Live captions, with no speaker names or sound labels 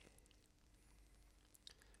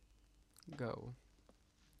Go.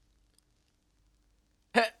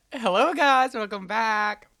 Hello, guys. Welcome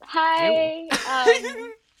back. Ew. Hi,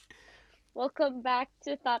 welcome back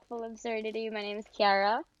to Thoughtful Absurdity. My name is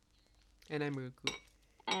Kiara, And I'm Ruku.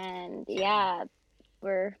 and yeah,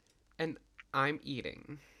 we're And I'm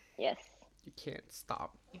eating. yes You can't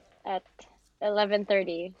stop me. at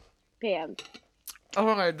 11:30 p.m. Oh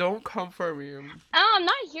my god, don't come for me. Oh, I'm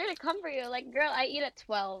not here to comfort you. Like, girl, I eat at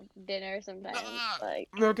 12 dinner sometimes. Ah, Like,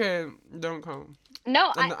 okay, don't come.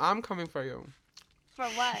 no, And I'm coming for you. for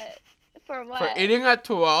what? For For what? eating at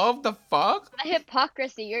 12? The fuck? The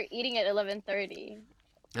hypocrisy. You're eating at 11:30.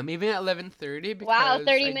 I'm eating at 11:30 Wow, because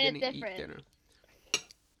 30 I minute didn't eat difference. dinner.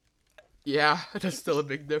 Yeah, that's still a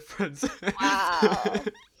big difference. Wow.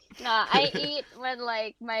 Nah, I eat when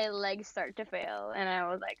like my legs start to fail, and I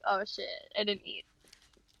was like, oh shit, I didn't eat.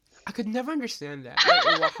 I could never understand that.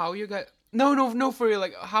 Like, how you guys? No, no, no, for real.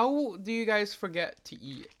 Like, how do you guys forget to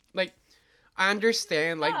eat? Like, I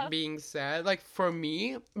understand like Yeah. being sad. Like for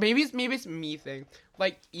me, maybe it's me thing.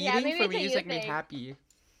 Like Yeah, eating maybe for it's a me is you like me thing. happy.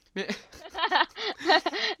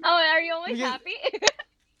 Oh, are you always Because happy?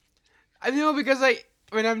 I know because like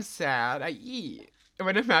when I'm sad, I eat. And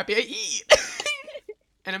when I'm happy, I eat.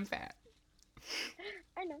 And I'm fat.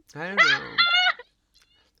 I know. I don't know.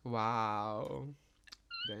 Wow.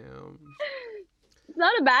 Damn. It's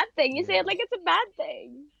not a bad thing. You say it Yeah. like it's a bad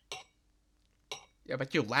thing. Yeah,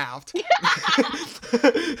 but you laughed. I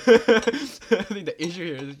think the issue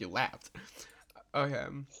here is that you laughed. Okay.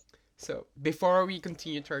 So before we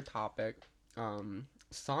continue to our topic,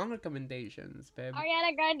 song recommendations, babe.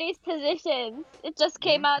 Ariana Grande's Positions. It just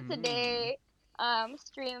came out Hmm. today.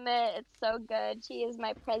 Stream it. It's so good. She is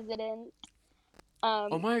my president. Oh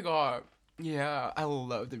Um, my god. Yeah, I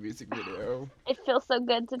love the music video. it feels so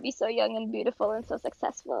good to be so young and beautiful and so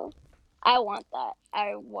successful. I want that.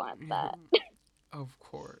 I want that. Of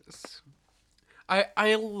course.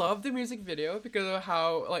 I love the music video because of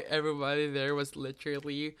how like everybody there was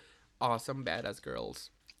literally awesome badass girls.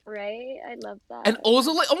 Right? I love And that.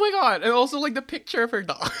 also like oh my god, and also like the picture of her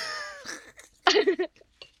dog.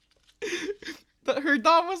 Her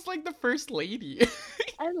dog was like the first lady.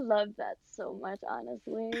 I love that so much,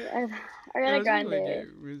 honestly. It Ariana was a really Grande,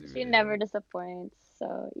 good music she never video. disappoints.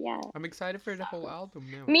 So yeah. I'm excited for the whole album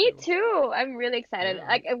now Me too. too. I'm really excited. Yeah.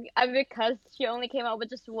 Like, I'm because she only came out with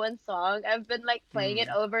just one song. I've been like playing it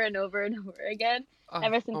Mm. over and over and over again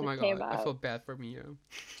ever Oh since it my came god, I out. feel bad for Mia.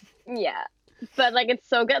 Yeah, but like it's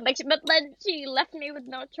so good. Like, but then she left me with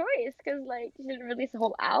no choice because like she didn't release a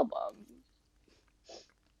whole album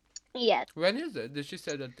yet. When is it? Did she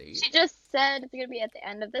set a date? She just said it's gonna be at the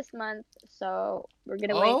end of this month, so we're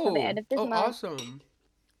gonna wait till the Oh, end of this oh, month. awesome.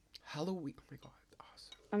 Halloween. Oh my god,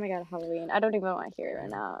 awesome. Oh my God, Halloween. I don't even want to hear it right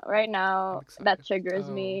Yeah, now. Right I'm now, that excited. triggers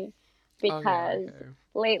Oh, me oh yeah, because okay.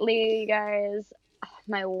 lately, guys,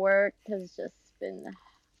 my work has just been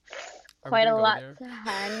Are we quite a gonna go lot there? to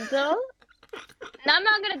handle. Now, I'm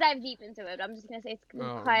not gonna dive deep into it. I'm just gonna say it's been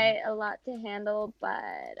um, quite a lot to handle, but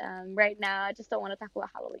right now, I just don't want to talk about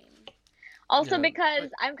Halloween. Also, yeah, because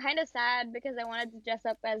like I'm kind of sad because I wanted to dress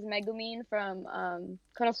up as Megumin from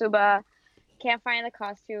Konosuba. Can't find the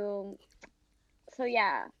costume. So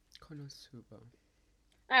yeah, Konosuba.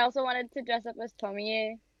 I also wanted to dress up as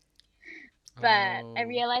Tomie, but I Oh,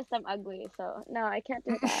 realized I'm ugly, so no, I can't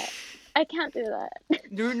do that. I can't do that.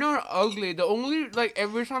 you're not ugly. The only like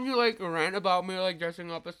every time you like rant about me like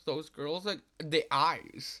dressing up as those girls, like the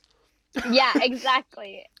eyes. Yeah,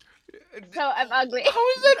 exactly. So I'm ugly. How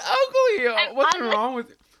is that ugly? What's I'm ugly. wrong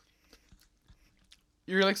with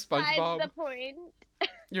you're like Besides SpongeBob? the point.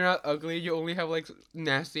 You're not ugly. You only have like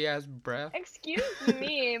nasty ass breath. Excuse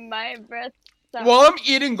me, my breath sounds. While I'm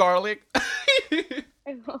eating garlic.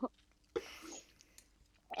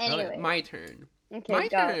 Okay, Anyway, my turn. okay, My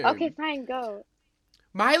go. Okay, turn. fine, go.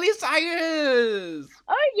 Miley Cyrus.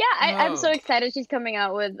 Oh yeah, I'm so Oh, excited she's coming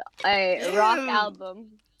out with a rock yes. album.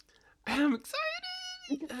 I'm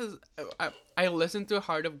excited. Yes. I listen to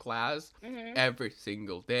Heart of Glass Mhm. every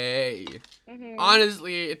single day. Mhm.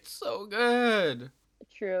 Honestly, it's so good.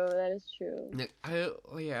 True, that is true. Like,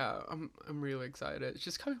 yeah, I'm really excited.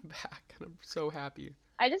 She's coming back, and I'm so happy.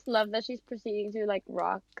 I just love that she's proceeding to like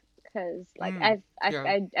rock because like Mm,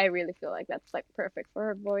 yeah, I really feel like that's like perfect for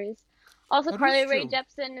her voice. Also, that is Carly Rae true.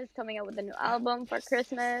 Jepsen is coming out with a new album for Yes, yes,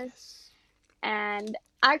 Christmas. yes. And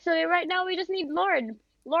actually, right now we just need Lord.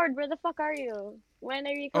 Lord, where the fuck are you? When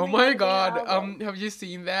are you Oh coming out my with a new god. album? Have you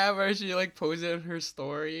seen that where she like posted in her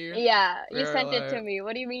story? Yeah, you Where sent it to like me.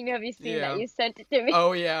 What do you mean have you seen that? yeah. You sent it to me.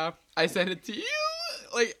 Oh yeah. I sent it to you.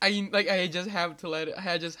 Like I just have to let it.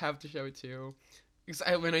 I just have to show it to you.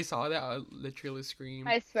 When I saw that, I literally screamed.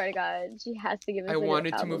 I swear to God, she has to give I us a new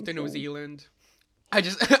wanted to move album to New soon. Zealand. I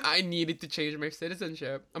just I needed to change my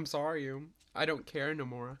citizenship. I'm sorry. I don't care no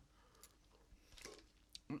more.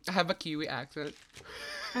 I have a Kiwi accent.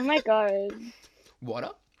 Oh my God. What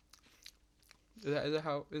up? Is that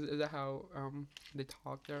how they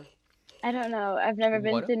talk there? I don't know. I've never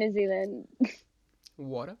been What up? to New Zealand.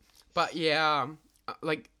 What up? But yeah,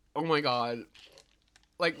 like oh my god,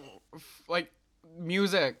 like like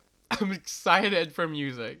music. I'm excited for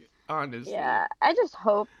music. Honestly. Yeah, I just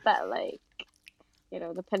hope that like,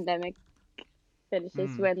 the pandemic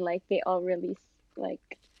finishes Hmm. when like they all release like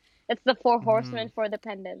it's the four Hmm. horsemen for the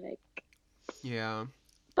pandemic. Yeah.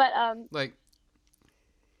 But Like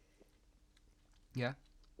yeah.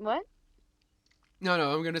 what? No,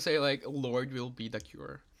 no. I'm gonna say like Lord will be the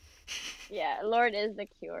cure. Yeah, Lord is the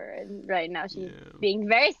cure, and right now she's Yeah. being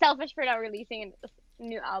very selfish for not releasing a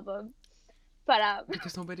new album. But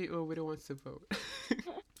Because nobody wants to vote.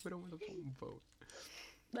 We don't want to vote.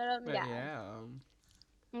 But yeah. yeah.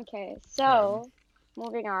 Okay, Okay. so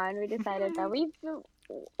moving on, we decided that we've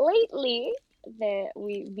lately that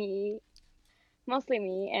mostly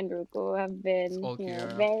me and Ruko have It's been, all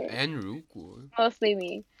Kiara very and Ruku. mostly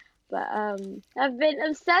me, but I've been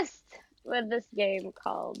obsessed with this game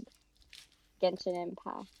called Genshin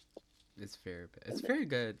Impact. It's very bad. It's very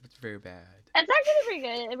good. It's very bad. It's actually pretty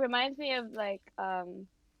good. It reminds me of like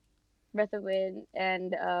Breath of Wind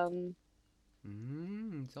and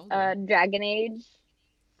Zelda. Dragon Age,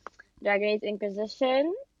 Dragon Age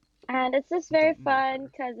Inquisition, and it's just very Don't know fun her.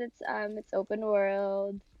 because it's open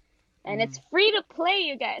world and Mm. it's free to play,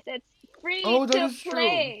 you guys. It's free Oh, that to is true.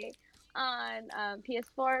 play on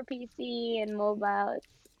PS4, PC, and mobile.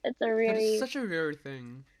 It's a That is really such a rare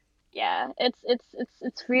thing. yeah. It's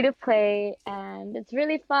free to play and it's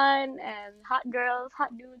really fun and hot girls,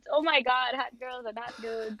 hot dudes. Oh my God, hot girls and hot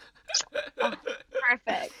dudes. Oh,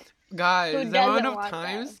 perfect. Who Guys, the amount doesn't of want that?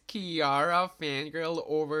 times Kiara fangirl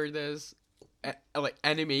over this like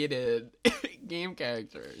animated game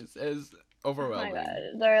characters is Oh my God,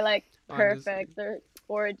 overwhelming. they're like Honestly, perfect. They're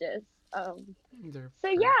gorgeous. they're So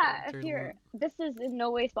perfect. yeah, if They're you're this is in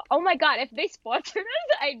no way oh my God, if they sponsored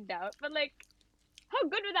us, I doubt. But like, how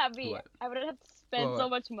good would that be? what? I wouldn't have to spend so What?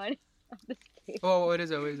 much money on this game. Oh, what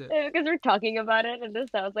is it? What is it? Because we're talking about it, and this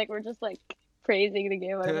sounds like we're just like praising the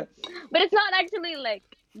game, whatever. But it's not actually like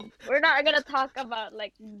we're not gonna talk about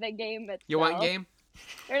like the game You want itself. game?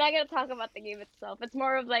 We're not gonna talk about the game itself. It's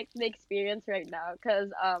more of like the experience right now,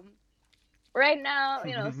 because right now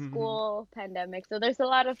school pandemic, so there's a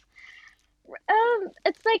lot of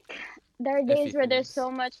it's like there are days where there's FAQs.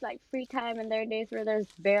 so much like free time, and there are days where there's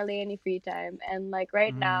barely any free time. And like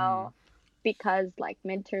right Mm. now, because like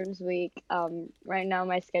midterms week, right now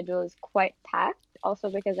my schedule is quite packed. Also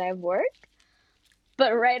because I have work.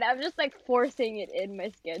 But right, I'm just like forcing it in my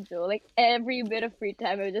schedule. Like every bit of free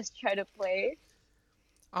time, I just try to play.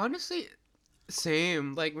 Honestly,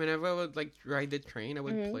 same. Like whenever I would like ride the train, I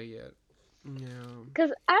would Mm-hmm. play it. Yeah. Cause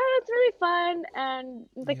I don't know, it's really fun, and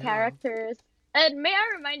the Yeah. characters. And may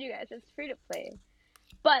I remind you guys, it's free to play.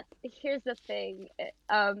 But here's the thing.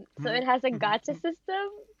 So Hmm. it has a Hmm. gotcha system.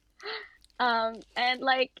 And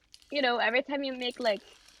like, every time you make like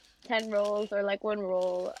 10 rolls or like one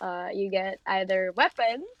roll, you get either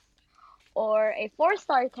weapons or a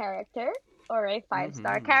 4-star character or a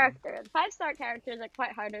 5-star Hmm. character. And 5-star characters are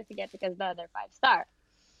quite harder to get because they're 5-star.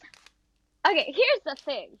 Okay, here's the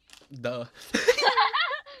thing. Duh.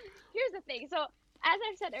 Here's the thing. So, as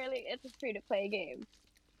I've said earlier, it's a free to play game.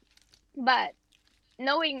 But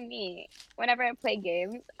knowing me, whenever I play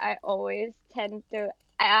games, I always tend to.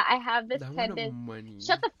 I have this The amount of tendency. money.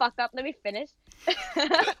 Shut the fuck up. Let me finish.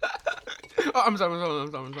 Oh, I'm sorry. I'm sorry.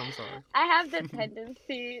 I'm sorry. I'm sorry. I have the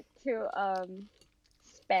tendency to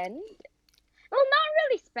spend. Well, not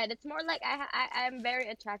really spend. It's more like I'm very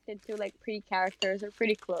attracted to like pretty characters or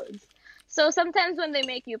pretty clothes. So sometimes when they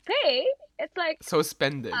make you pay, it's like, So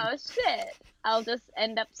spending. oh shit, I'll just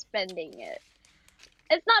end up spending it.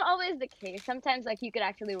 It's not always the case. Sometimes like you could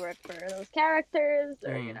actually work for those characters,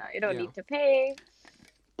 or Mm. you don't Yeah. need to pay.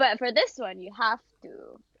 But for this one, you have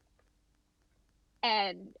to,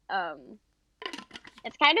 and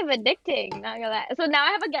it's kind of addicting. Not gonna lie. So now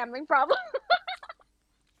I have a gambling problem.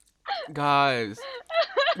 Guys,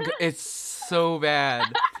 it's so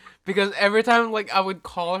bad because every time like I would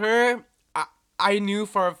call her, I knew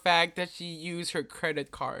for a fact that she used her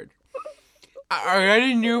credit card. I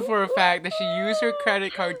already knew for a fact that she used her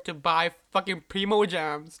credit card to buy fucking Primo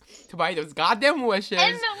Jams, to buy those goddamn And wishes,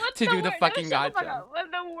 what's to the do the word? No, fucking shut the fuck gotcha. up. But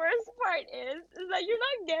the worst part is that you're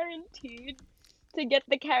not guaranteed to get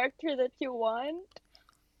the character that you want.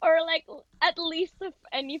 or like at least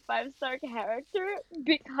any 5-star character,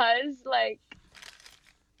 because like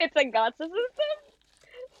it's a gacha system.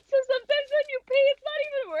 So sometimes when you pay, it's not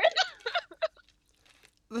even worth it.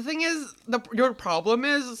 The thing is, your problem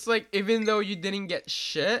is, it's like, even though you didn't get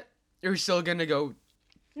shit, you're still gonna go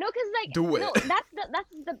No, cause like do no, it.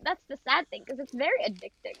 that's the sad thing, cause it's very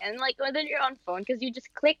addicting, and like whether you're on phone, cause you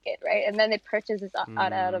just click it, right, and then it purchases Mm,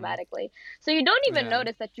 automatically, so you don't even yeah.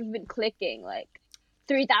 notice that you've been clicking like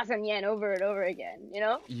 3,000 yen over and over again, you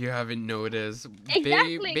know? You haven't noticed.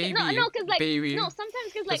 Exactly. No, Baby. no, cause like Baby. no,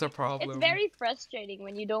 sometimes cause That's like a it's problem. very frustrating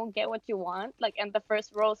when you don't get what you want, like in the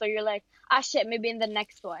first roll. So you're like, ah, shit, maybe in the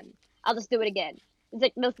next one, I'll just do it again. It's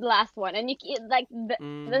like this last one, and like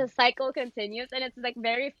Mm. the cycle continues, and it's like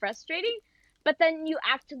very frustrating. But then you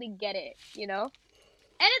actually get it, you know,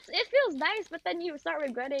 and it feels nice. But then you start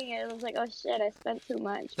regretting it. It was like, oh shit, I spent too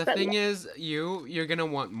much. The But thing is, you're gonna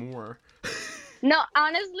want more. no,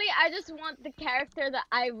 honestly, I just want the character that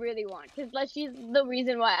I really want, because like she's the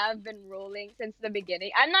reason why I've been rolling since the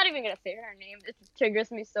beginning. I'm not even gonna say her name. It triggers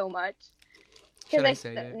me so much. Because Should I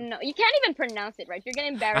say it? no, you can't even pronounce it right. You're gonna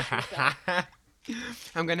embarrass yourself.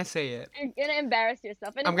 I'm gonna say it. You're gonna embarrass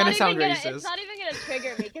yourself, and I'm gonna sound it's racist. not even gonna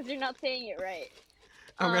trigger me because you're not saying it right.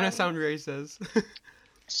 I'm gonna Um, sound racist.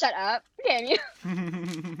 shut up, damn you.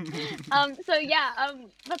 So yeah,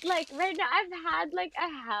 but like right now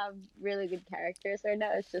I have really good characters right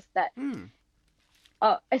now. It's just that Hmm.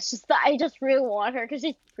 it's just that I just really want her because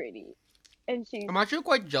she's pretty and she's. I'm actually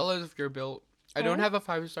quite jealous of your build. I don't Hmm? have a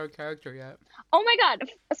 5-star character yet. Oh my god!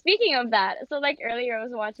 Speaking of that, so like earlier I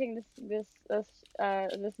was watching this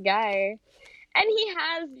guy, and he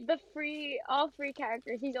has the all free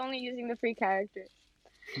characters. He's only using the free characters,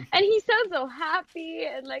 and he sounds so happy,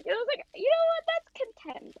 and like it was like, you know what?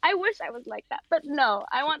 That's content. I wish I was like that, but no.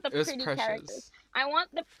 I want the It was pretty characters. precious. I want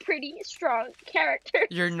the pretty strong characters.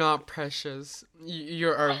 You're not precious. You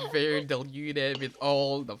are very diluted with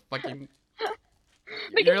all the fucking.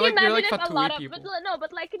 But could you You're imagine like if a lot Fatui of people. no,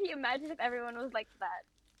 but like could you imagine if everyone was like that?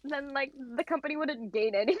 Then like the company wouldn't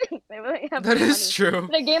gain anything. They wouldn't have That no is money. true.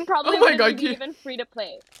 The game Oh probably my wouldn't god, be even free to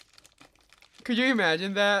play. could you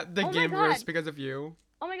imagine that the Oh my game god. works because of you?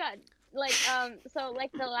 Oh my god. Like so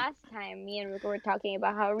like the last time me and Ruka were talking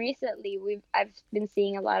about how recently I've been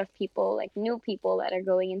seeing a lot of people, like new people that are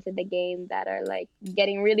going into the game that are like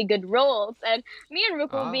getting really good roles, and me and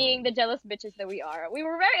Ruko Oh. being the jealous bitches that we are, we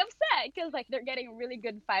were very upset because like they're getting really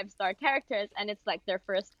good 5-star characters and it's like their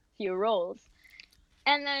first few roles.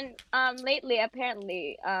 And then lately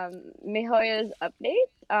apparently Mihoyo's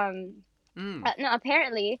update Mm. no,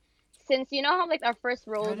 apparently, since you know how like our first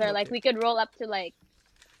How rolls did are it like update? we could roll up to like,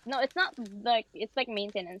 no, it's not like it's like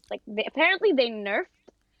maintenance. Like apparently they nerfed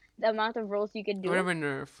the amount of rolls you could do. Whatever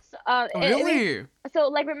nerf. So Oh, we really? so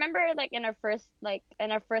like remember like in our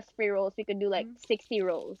first free rolls we could do like Hmm? 60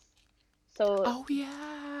 rolls. So Oh,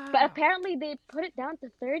 but yeah. apparently they put it down to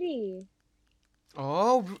 30.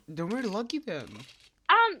 Oh, then we're lucky then.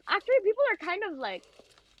 Actually people are kind of like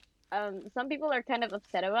some people are kind of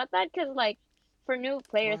upset about that because like for new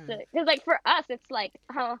players, Why? because like for us it's like,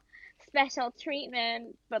 oh, special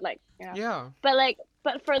treatment, but like, you know, Yeah. but like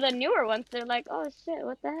but for the newer ones they're like, oh shit,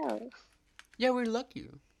 what the hell. Yeah, we're lucky.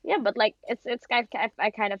 Yeah, but like it's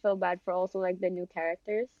I kind of feel bad for also like the new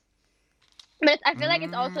characters, but I feel like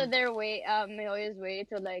it's also Mm. their way, Mihoyo's way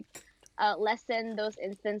to like lessen those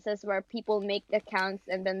instances where people make accounts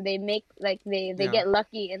and then they make like they Yeah. get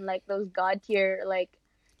lucky in like those god tier like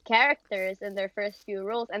characters in their first few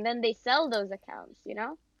roles and then they sell those accounts, you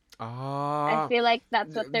know? I Ah. feel like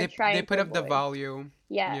that's what they're They trying to put up the avoid. value.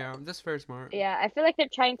 Yeah. Yeah, that's very smart. Yeah, I feel like they're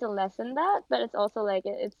trying to lessen that, but it's also like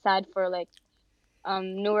it's sad for like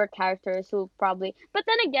newer characters who probably, but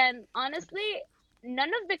then again, honestly,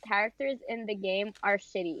 none of the characters in the game are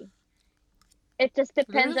shitty. It just That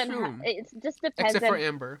depends is on how true. it just depends Except for on.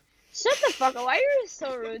 Amber. Shut the fuck up. Why are you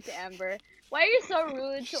so rude to Amber? Why are you so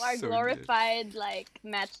rude to She's our so good. glorified like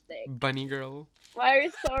matchstick? Bunny girl. Why are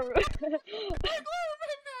you so rude?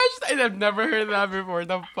 I've never heard that before.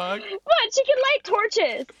 The fuck? What? She can light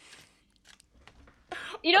torches.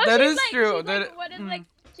 You know, That is true. she's like That. what is like Mm,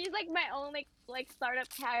 she's like my only like startup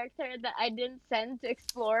character that I didn't send to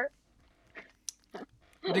explore.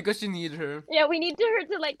 because you need her. Yeah, we need her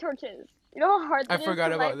to light torches. You know how hard I it is to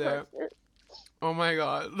forgot about light that. torches? Oh my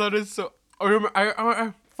god, that is so. I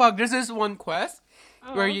remember. Fuck. There's this one quest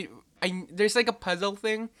where Uh-huh. there's like a puzzle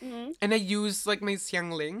thing, Mhm. and I use like my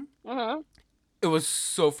Xiangling. Uh-huh. It was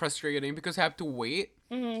so frustrating because I have to wait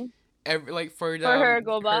Mhm. every like for For the her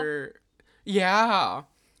Goba. her. Yeah,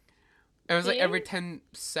 it was like every See? 10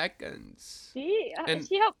 seconds, See? and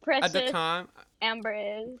See how at the precious time, Amber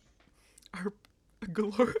is. her A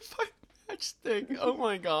glorified matchstick. Oh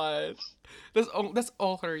my god. That's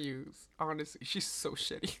all her use. Honestly, she's so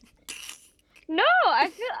shitty. No, I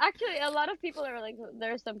feel actually a lot of people are like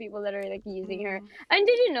there are some people that are like using her. Mm. And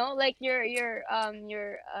did you know like your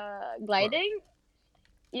What? gliding,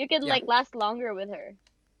 you could Yeah. like last longer with her.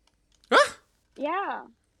 Huh? Yeah.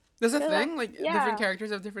 There's a 'Cause thing like different yeah.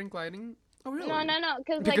 characters have different gliding. Oh No, really? no, no,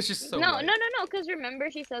 cuz like Because she's so no, no, light. no, no, cuz remember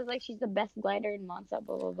she says like she's the best glider in Monza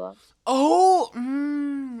blah blah blah. Oh,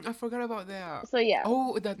 I forgot about that. So yeah.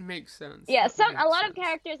 Oh, that makes sense. Yeah, That some a makes lot of sense.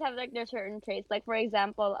 characters have like their certain traits. Like for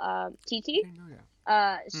example, I Titi, didn't know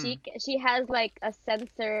that. Hmm. she has like a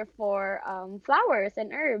sensor for flowers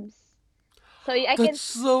and herbs. So I can That's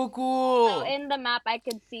so so cool. in the map I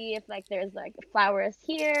could see if like there's like flowers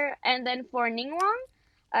here, and then for Ningguang,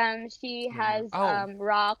 she Yeah, yeah. has Oh,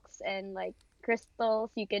 rocks and like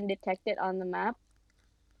crystals. You can detect it on the map.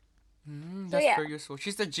 So that's yeah, very useful.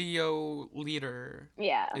 She's the geo leader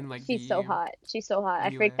yeah, in like she's so the hot. She's so hot. I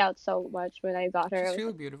freaked UA. out so much when I got her. I She's was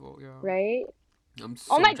really like, beautiful. Yeah, right? I'm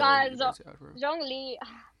Oh so my jealous that God, you guys have her. Zhongli,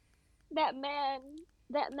 that man,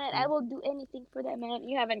 that man. I Who? will do anything for that man.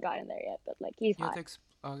 You haven't gotten there yet, but like he's You have hot. to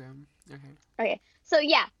okay. Okay. Okay, so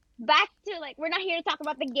yeah, back to like we're not here to talk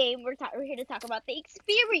about the game. We're here to talk about the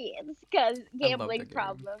experience because I love the gambling game.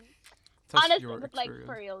 problem. That's Honestly, your but like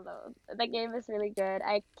for experience. real though, the game is really good.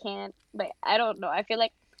 I can't like I don't know. I feel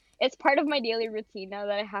like it's part of my daily routine now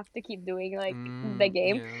that I have to keep doing like the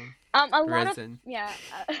game. Yeah. A lot of Resin. yeah.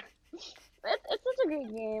 It's such a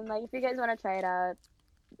great game. Like if you guys want to try it out,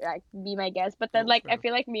 like be my guest. But then Go like for I it.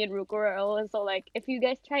 feel like me and Ruko are always so like if you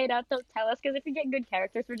guys try it out, don't tell us because if you get good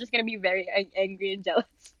characters, we're just gonna be very angry and jealous.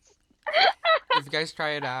 If you guys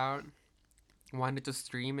try it out, wanted to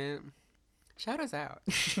stream it, shout us out.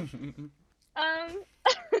 Um,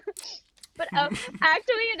 but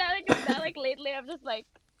actually, now like lately, I'm just like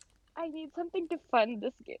I need something to fund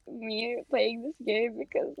this game, me playing this game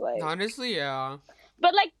because like, Honestly, yeah.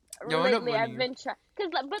 but like You want up lately I've money. been trying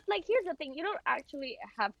because but like here's the thing, you don't actually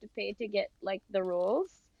have to pay to get like the roles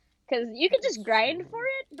because you can That just is grind true. for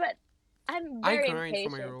it, but I'm I very grind for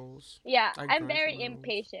my impatient. rolls. Yeah, I I'm grind for very my rolls.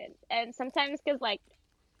 impatient, and sometimes because like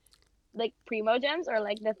primo gems or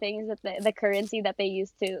like the things that the currency that they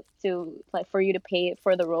use to like for you to pay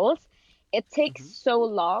for the rolls, it takes Hmm. so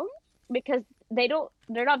long because they're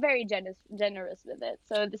not very generous with it.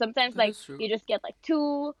 So sometimes That like is true. you just get like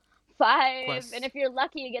 2, 5, and Quest. if you're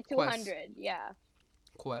lucky you get Quest. 200. Yeah.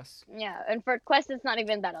 Quest. Yeah, and for quest it's not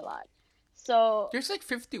even that a lot. So There's like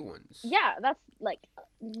 50 ones. yeah, that's like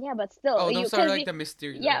yeah, but still Oh, you those are because like the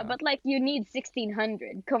mystery. yeah, Yeah. but like you need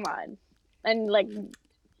 1600. Come on. And like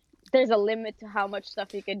there's a limit to how much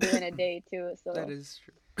stuff you can do in a day too. That So is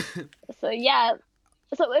true. yeah.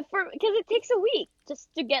 So if for because it takes a week just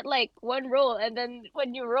to get like one roll, and then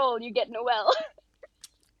when you roll, you get Noel.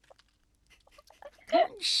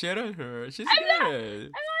 Don't shit on her. She's I'm not. good.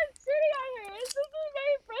 I'm not sitting on her. It's just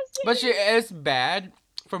very But she frustrating. is bad.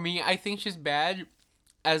 For me, I think she's bad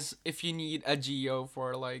as if you need a geo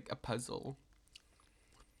for like a puzzle.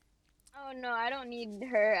 Oh no, I don't need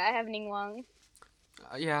her. I have Ningguang.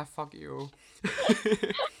 Yeah, fuck you.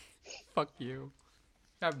 Fuck you.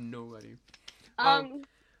 I have nobody. Um. Um.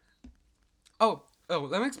 Oh.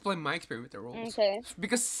 Let me explain my experience with the roles. Okay.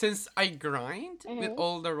 Because since I grind with Mhm.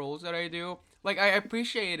 all the roles that I do, like I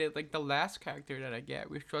appreciated like the last character that I get,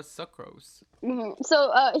 which was Sucrose.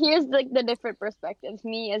 So here's like the different perspectives.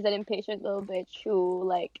 Me as an impatient little bitch who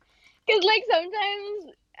like, cause like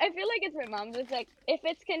sometimes I feel like it's my mom that's like, if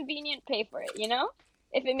it's convenient, pay for it. You know,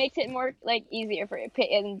 if it makes it more like easier for you,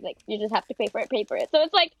 pay and like you just have to pay for it, pay for it. So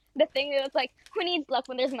it's like the thing that's like, who needs luck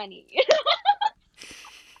when there's money?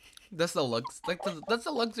 That's the lux. Like that's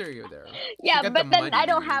the luxury there. She Yeah, got the but then money I to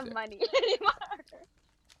don't use have it. money anymore.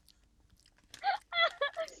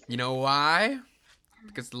 You know why?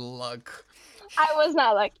 Because luck. I was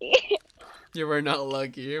not lucky. You were not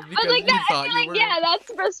lucky But because like you that, I thought feel you like were. yeah,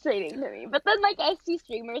 that's frustrating to me. But then like I see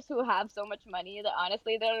streamers who have so much money that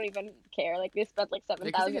honestly they don't even care. Like they spent like Yeah,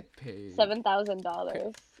 because they get paid. seven thousand Pa-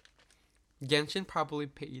 dollars. Genshin probably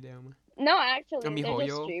paid them. No, I actually, mean, they're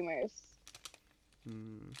just Hoyo. streamers.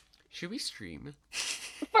 Should we stream?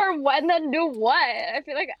 For what? Then do what? I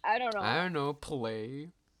feel like I don't I know. don't know. Play.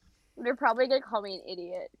 They're probably gonna call me an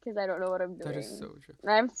idiot because I don't know what I'm That is doing. so true.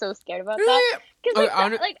 And I'm so scared about that. Cause Okay,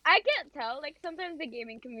 like like I can't tell. Like sometimes the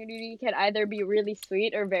gaming community can either be really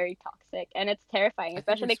sweet or very toxic, and it's terrifying, I think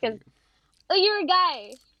we're especially because sweet. oh, you're a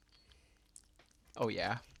guy, Oh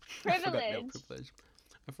yeah. I forgot male privilege. privilege.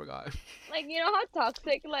 I forgot. Like you know how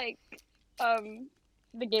toxic like um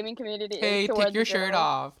the gaming community is Hey, take towards your shirt girls.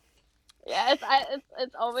 off. Yeah,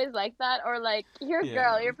 it's always like that. Or like, you're a Yeah.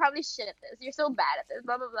 girl, you're probably shit at this. You're so bad at this.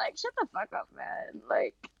 Blah blah blah. Like, shut the fuck up, man.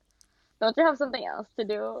 Like, don't you have something else to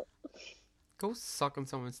do? Go suck on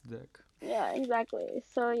someone's dick. Yeah, exactly.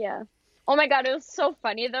 So yeah. Oh my god, it was so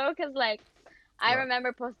funny though, cause like I What?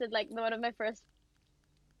 remember posted like one of my first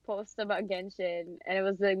posts about Genshin, and it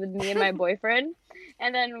was like with me and my boyfriend,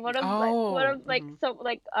 and then one Oh. of like so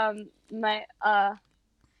like my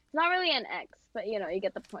not really an ex, but you know you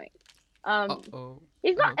get the point. Uh Um, oh.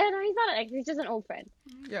 he's not. Uh-huh. No, he's not an ex. He's just an old friend.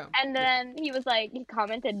 Yeah. And Yeah. then he was like, he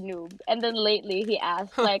commented noob, and then lately he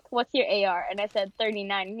asked Huh. like, "What's your AR?" And I said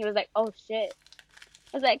 39, and he was like, "Oh shit."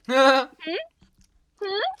 I was like, "Hmm,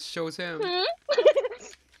 hmm, Shows him. hmm."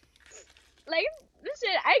 Like, this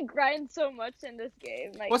shit, I grind so much in this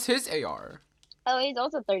game. Like, What's his AR? oh, he's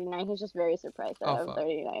also 39. He's just very surprised that Oh I'm fuck.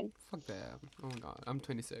 39. Fuck that. Oh my god. I'm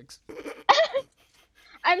 26.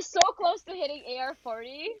 I'm so close to hitting AR 40.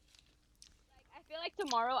 Like, I feel like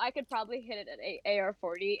tomorrow I could probably hit it at AR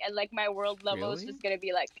 40, and like my world level is Really? just gonna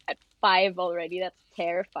be like at 5 already. That's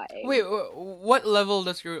terrifying. Wait, what level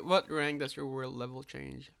does your what rank does your world level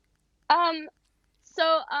change? Um,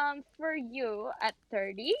 for you at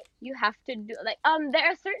 30, you have to do like there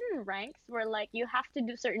are certain ranks where like you have to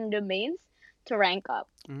do certain domains to rank up.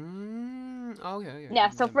 Okay, yeah, Yeah,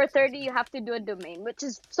 so that for makes sense. 30 you have to do a domain, which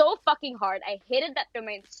is so fucking hard. I hated that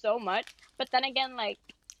domain so much, but then again like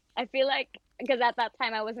I feel like because at that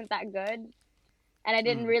time I wasn't that good and I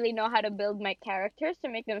didn't Mm. really know how to build my characters to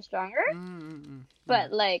make them stronger, Mm, mm, mm, mm.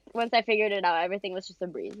 but like once I figured it out, everything was just a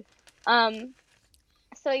breeze. Um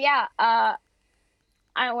so yeah,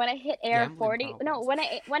 when I hit AR Gambling 40, no,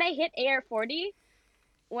 problems. when I hit AR 40,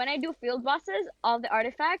 when I do field bosses, all the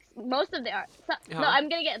artifacts, most of the no, Huh? I'm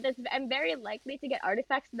gonna get this. I'm very likely to get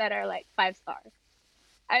artifacts that are like 5 stars.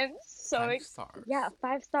 I'm so 5 stars. yeah,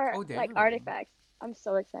 5 star Oh like damn. artifacts. I'm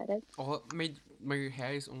so excited. Oh, my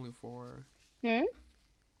high is only 4. Hmm?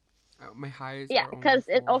 My highs Yeah, are only because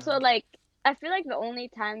it 4. also like I feel like the only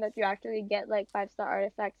time that you actually get like 5 star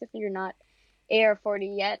artifacts if you're not AR 40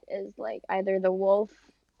 yet is like either the wolf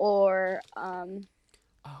or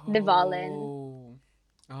the Valen. Oh.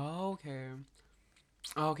 Oh, okay.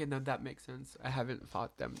 Oh, okay, now that makes sense. I haven't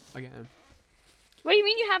fought them again. What do you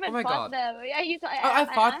mean you Oh haven't my fought god. them? Yeah, I I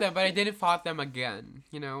fought them, asked but I you. didn't fought them again.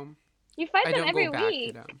 You fight I them don't go every back to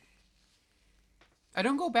week. them. I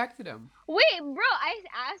don't go back to them. Wait, bro, I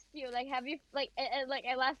asked you like have you like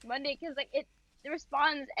last Monday because like it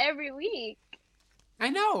responds every week. I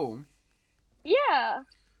know. Yeah.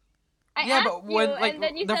 I Yeah, asked but you when like and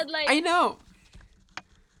then you said like I know.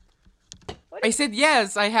 what I is said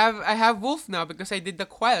yes. I have wolf now because I did the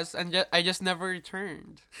quest and I just never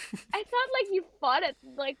returned. I thought like you fought it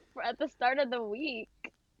like at the start of the week.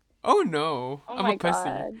 Oh no, Oh I'm a my pussy.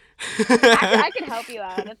 god. Actually, I could help you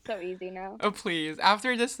out. It's so easy now. Oh please,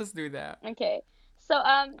 after this, let's do that. Okay. So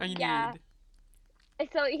I yeah. need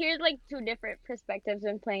So here's like two different perspectives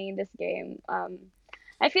when playing this game.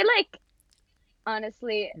 I feel like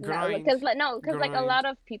honestly no grind, because like no because like a grind. lot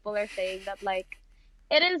of people are saying that like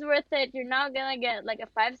it is worth it. You're not gonna get like a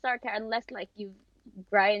 5 star car unless like you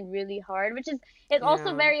grind really hard, which is it's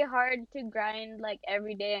also Yeah. very hard to grind like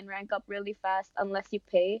every day and rank up really fast unless you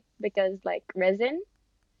pay because like resin.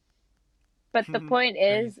 But the point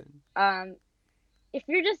is, Reason. um, if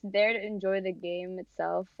you're just there to enjoy the game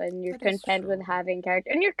itself and you're That is content with true. having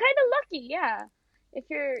character and you're kind of lucky, yeah. If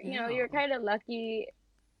you're Yeah, you're kind of lucky,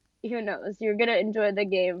 who knows, you're gonna enjoy the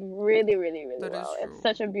game really, really, really that is well. It's true.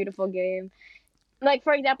 such a beautiful game. Like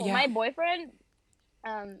for example, Yeah, my boyfriend's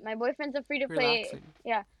a free to play. relaxing.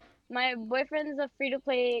 Yeah, my boyfriend's a free to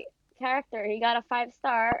play character. He got a 5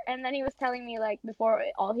 star, and then he was telling me like before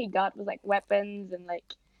all he got was like weapons and like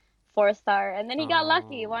 4 star, and then he got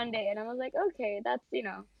lucky Oh, one day, and I was like, okay, that's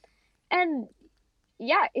and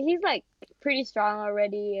yeah, he's like pretty strong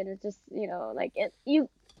already, and it's just like it. You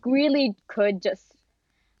really could just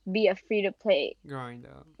be a free to play, grind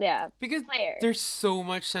up. yeah, Because player. there's so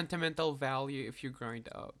much sentimental value if you grind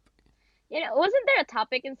up. Wasn't there a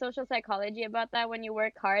topic in social psychology about that when you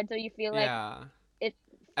work hard, so you feel like Yeah. it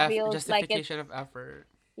feels like it's Justification of effort.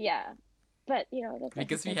 yeah, but that's also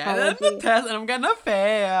Because we had it on the psychology. test and I'm gonna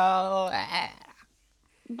fail.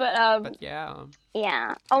 But But yeah.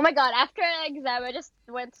 yeah. Oh my god, after an exam, I just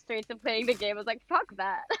went straight to playing the game. I was like, fuck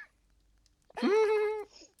that.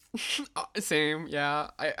 Same, yeah.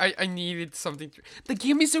 I needed something. The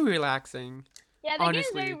game is so relaxing, Yeah, the game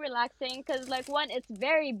is very honestly. relaxing because, like, one, it's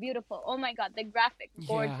very beautiful. Oh my god, the graphics Yeah.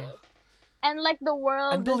 gorgeous, and like the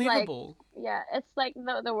world is like, Unbelievable. yeah, it's like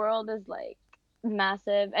the world is like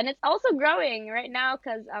massive, and it's also growing right now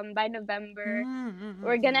because by November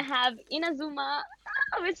we're gonna Mm-hmm. have Inazuma.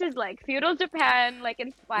 which is like feudal Japan, like We're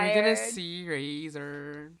gonna inspired. see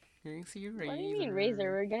Razor. You're gonna see What do you mean Razor?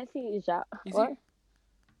 Razor. We're gonna see Ja. Is he? What?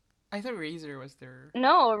 I thought Razor was there.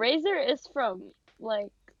 No, Razor is from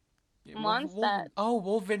like Yeah, Mondstadt.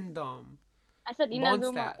 Wolvendom. I said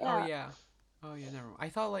Inazuma. Mondstadt. Oh Yeah. yeah. Oh yeah. Never mind. I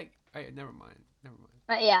thought like. Never mind. Never mind.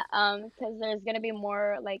 Yeah, because there's gonna be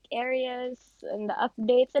more like areas and the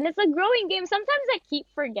updates, and it's a growing game. Sometimes I keep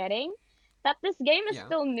forgetting that this game is Yeah.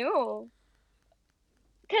 still new.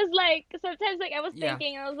 Cause like sometimes like I was Yeah.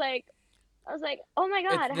 thinking, I was like, oh my It's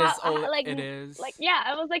god, this all it like is. yeah,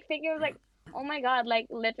 I was like thinking, I was like, oh my god, like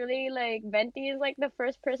literally like Venti is like the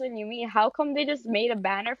first person you meet. How come they just made a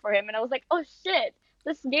banner for him? And I was like, oh shit,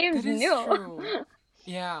 this game's That is new. true.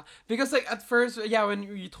 Yeah, because like at first, yeah, when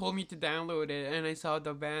you told me to download it and I saw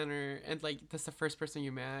the banner and like that's the first person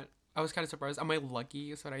you met, I was kind of surprised. Am I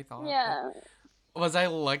lucky? Is what I thought. Like, Yeah, was I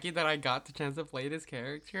lucky that I got the chance to play this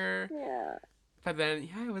character? yeah. But then,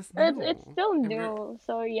 yeah, it was It's new. still And we're new,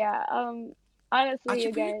 so yeah. Honestly, actually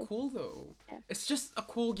you pretty guys, cool though. yeah, It's just a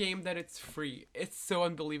cool game that it's free. It's so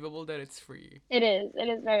unbelievable that it's free. it is. It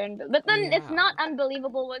is very, but then it's Yeah. not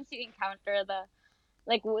unbelievable once you encounter the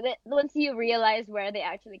like once you realize where they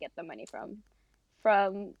actually get the money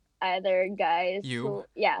from either guys You. who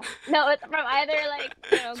yeah no it's from either like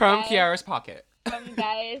you know From guys Kiara's pocket. from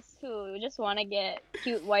guys who just want to get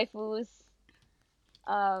cute waifus,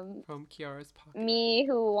 um From Kiara's pocket. me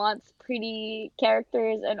who wants pretty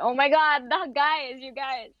characters, and oh my god, the guys, you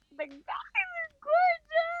guys, the guys are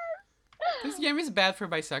This gorgeous. game is bad for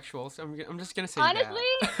bisexuals. I'm just gonna say Honestly,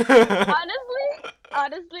 that.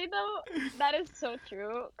 honestly though, that is so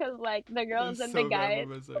true because like the girls It's and the so bad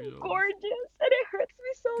for guys are bisexuals. gorgeous and it hurts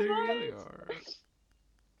me so They really much. are.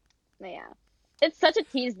 But yeah, it's such a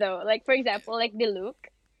tease though. Like for example, like Diluc.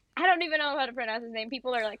 I don't even know how to pronounce his name.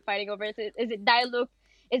 People are like fighting over it. Is it Diluc?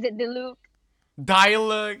 Is it Diluc?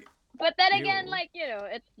 Dialogue. But then again, Ew. like you know,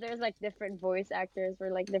 it's there's like different voice actors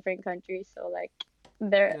for like different countries, so like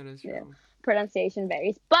their That is you know, true. pronunciation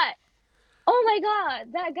varies. But oh my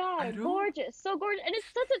god, that I guy, don't. gorgeous, so gorgeous, and it's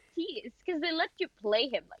such a tease because they let you play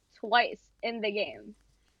him like twice in the game,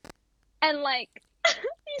 and like I,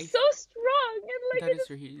 he's so strong, and like that is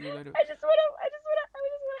true. You let him. I just wanna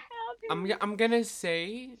have him. I'm gonna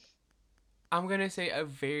say. I'm gonna say a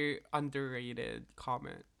very underrated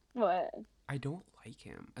comment. What? I don't like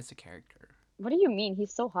him as a character. What do you mean?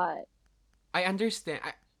 He's so hot. I understand.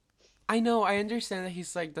 I know. I understand that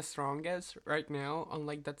he's like the strongest right now on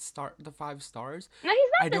like that star, the 5 stars. No, he's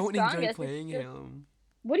I not the don't enjoy strongest. It's playing just him.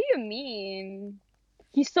 what do you mean?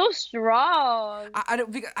 He's so strong. I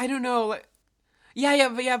don't because I don't know like yeah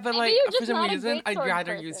but Maybe like you're for just some not a reason great I'd sword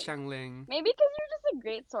rather use person. Xiangling. Maybe because you're just a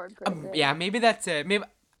great sword Yeah, person. maybe that's it. Maybe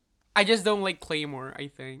I just don't like Claymore. I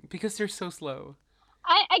think because they're so slow.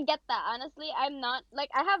 I get that. Honestly, I'm not like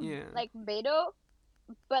I have Yeah. like Beto,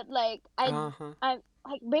 but like Uh huh. I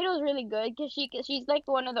like Beto's really good because she's like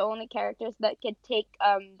one of the only characters that could take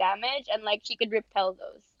damage, and like she could repel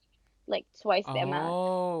those like twice the amount.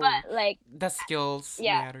 Oh, But like the skills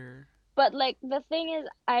yeah, matter. but like the thing is,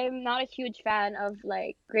 I'm not a huge fan of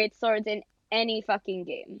like great swords in any fucking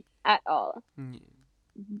game at all. Yeah.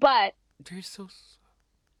 But They're so.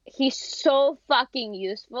 he's so fucking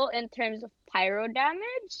useful in terms of pyro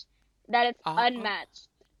damage that it's Uh uh. unmatched.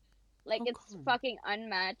 Like How it's come? fucking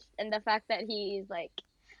unmatched, and the fact that he's like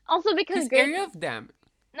also because His great area of them.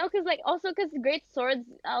 no, because like also because great swords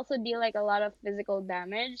also deal like a lot of physical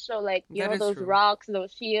damage. So like you That know is those true. rocks,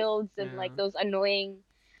 those shields, and like Yeah. those annoying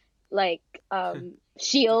like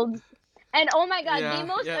shields. And oh my god, the Yeah,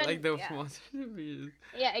 most yeah, like those yeah monster movies.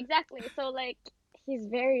 yeah exactly. So like he's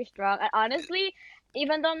very strong. And honestly,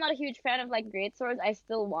 even though I'm not a huge fan of like great swords, I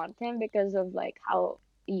still want him because of like how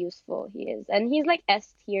useful he is, and he's like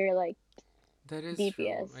S tier like That is true,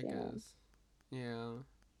 DPS, I you know. guess. Yeah.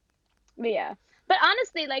 But yeah. But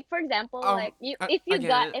honestly, like for example, like you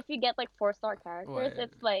Again, if you get like 4-star characters, what?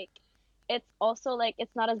 it's like it's also like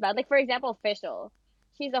it's not as bad. Like for example, Fischl.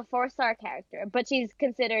 She's a 4-star character, but she's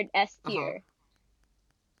considered S Uh huh. tier.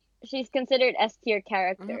 She's considered S tier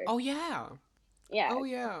character. Oh yeah. Yeah. Oh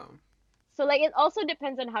yeah. So like it also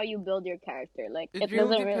depends on how you build your character. Like It it really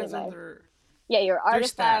doesn't really depends on matter. their Yeah, your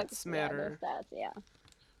artifacts, stats yeah, their matter. stats, yeah.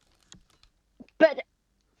 But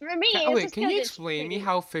for me, Oh it's wait, just can because you it's explain me pretty.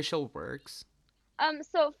 how official works?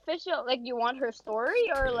 So Fischl, like, you want her story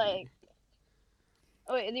Just or like, kidding.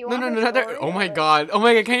 oh, wait, do you No, want no, her no, not that. story Oh or my like? god. Oh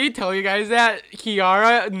my god, can you tell you guys that?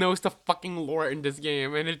 Kiara knows the fucking lore in this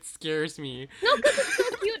game, and it scares me. No, because it's so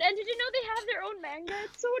cute. And did you know they have their own manga?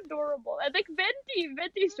 It's so adorable. And like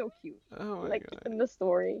Venti's so cute. Oh my Like god. in the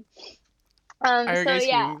story. Are you So guys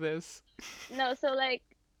yeah, hearing this? no, so like,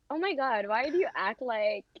 Oh my God, why do you act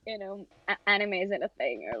like, anime isn't a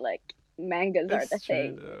thing or like mangas are the It's true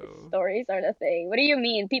thing, though. stories are the thing? What do you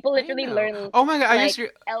mean? People I literally know. learn Oh my god, like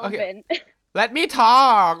okay. Elven. Let me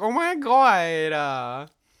talk. Oh my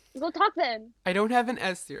god. Go talk then. I don't have an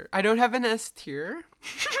S tier. I don't have an S tier.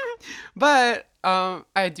 But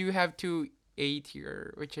I do have two A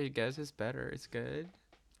tier, which I guess is better. It's good.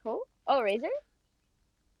 Who? Oh, Razor?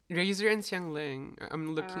 Razor and Xiangling.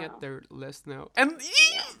 I'm looking at Oh, their list now. And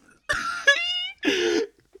yeah.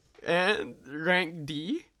 and rank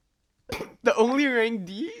D. The only rank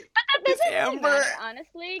D But that is doesn't really Amber. matter,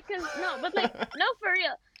 honestly, cause no, but like no, for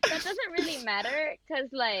real, that doesn't really matter, cause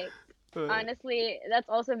like But- honestly, that's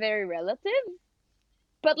also very relative.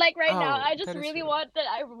 But like right now, oh, I just that is really true.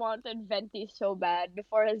 I wanted Venti so bad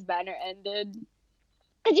before his banner ended.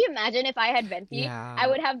 Could you imagine if I had Venti? I Yeah.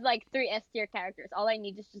 would have like three S tier characters. All I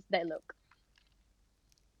need is just that look,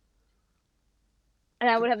 and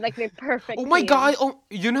I would have like the Oh perfect my god. team. Oh,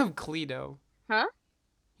 you don't have Klee though. Huh?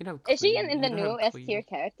 You don't have Is she Klee. in You the don't new have S tier Klee.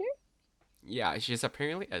 character? Yeah, she's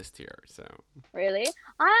apparently S tier. So Really?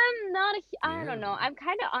 I'm not I yeah. don't know. I'm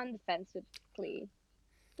kind of on the fence with Klee.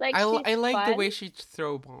 Like she's I like the fun. way she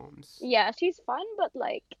throw bombs. Yeah, she's fun, but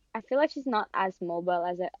like I feel like she's not as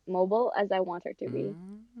mobile as I want her to be.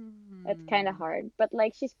 It's kind of Mm. hard, but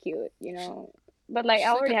like she's cute. But like I She's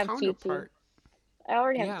like a already have Chi Chi. counterpart. I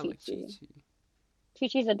already have Yeah, Chi like Chi Chi. Chi. Chi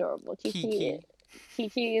Chi's adorable. Kiki. Chi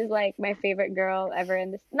Chi is like my favorite girl ever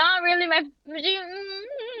in this. Not really my.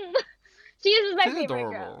 She is my She's favorite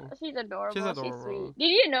girl. adorable. She's She's adorable. She's sweet. adorable. Did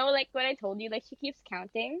you know like when I told you like she keeps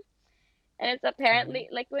counting? And it's Count. apparently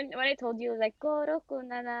like when I told you like Koroku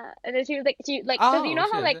Nana, and then she like because you Oh, know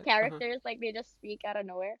she how is like it? Uh huh. characters like they just speak out of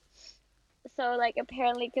nowhere. So like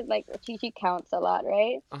apparently because like Chi Chi counts a lot,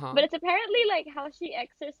 right? Uh huh. But it's apparently like how she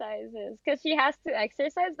exercises because she has to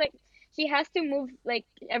exercise like she has to move like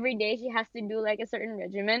every day. She has to do like a certain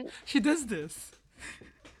regimen. She does this.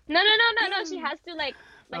 No. She has to like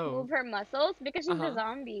Oh. move her muscles because Uh she's a huh.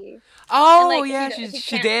 zombie and Oh like yeah, she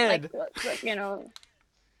she can't like did.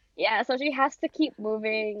 yeah, so she has to keep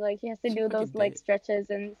moving, like she has to She do those fucking like did. stretches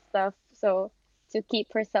and stuff, so to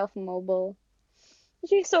keep herself mobile.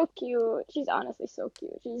 She's so cute. She's honestly so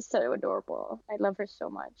cute. She's so adorable. I love her so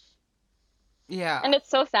much. Yeah. And it's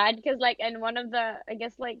so sad because like in one of the I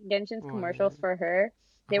guess like Genshin's What? commercials for her,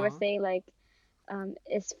 Uh they were huh. saying like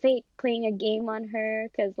is fate playing a game on her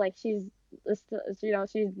because like she's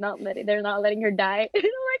not letting they're not letting her die. And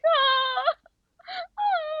I'm like, oh,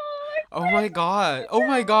 Oh my god. Oh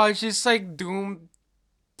my girl. god. She's like doomed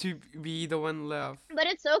to be the one left. But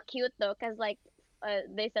it's so cute though, cause like,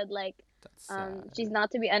 they said like, That's sad. she's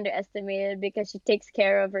not to be underestimated because she takes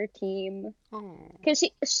care of her team. Oh. Cause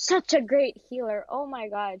she's such a great healer. Oh my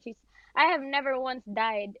God, I have never once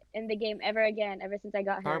died in the game ever again ever since I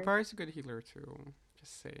got her. Barbar's a good healer too.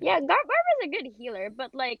 Just saying. Yeah, Barbara's a good healer,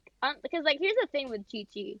 but like, because like here's the thing with Chi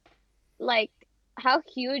Chi, like how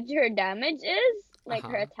huge her damage is, Uh like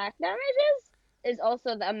her huh. attack damage is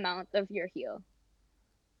also the amount of your heal.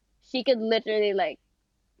 She could literally like,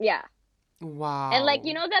 yeah. And like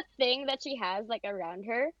Wow. that thing that she has like around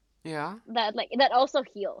her Yeah. that also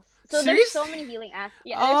heals. So there's so Seriously? many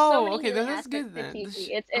there's so Oh, many okay. healing Then that's aspects good to then. Chi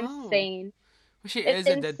Chi. It's Oh, insane. she It's is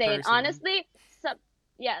a dead insane. person. Honestly, so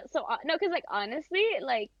yeah, so no, cuz like honestly,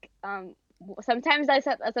 like sometimes I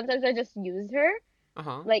just use her Uh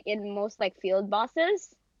huh. like in most like field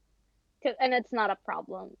bosses. And it's not a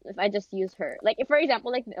problem if I just use her. Like if for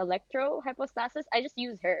example like the Electro hypostasis, I just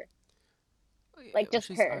use her. Like Yeah, just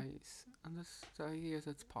she's her. ice. Unless I guess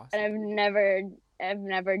that's And possible. I've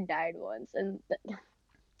never died once, and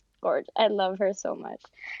gorge. I love her so much.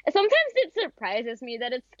 Sometimes it surprises me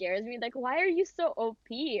that it scares me. Like, why are you so OP?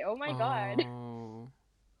 Oh my god, Oh.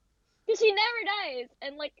 because she never dies,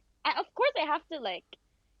 and like, of course I have to like,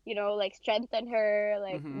 like strengthen her,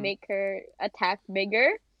 like Mhm. make her attack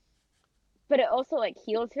bigger, but it also like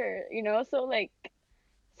heals her.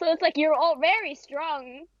 So it's like you're all very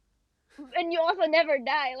strong, and you also never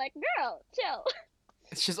die. Like, girl, chill.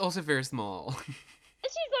 She's also very small.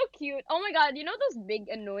 She's so cute. Oh my god, you know those big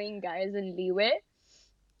annoying guys in Liwe?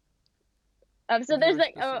 So there's More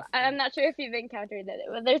like, I'm specific. not sure if you've encountered that,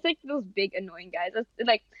 but there's like those big annoying guys.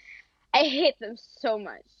 Like I hate them so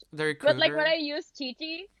much. The But like when recruiter. I use Chi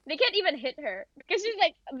Chi, they can't even hit her because she's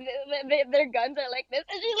like their guns are like this,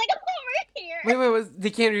 and she's like over here. Wait, was they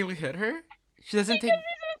can't really hit her? She doesn't take.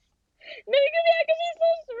 Because she's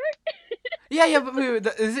so short. Yeah, yeah,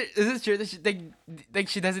 but is it true that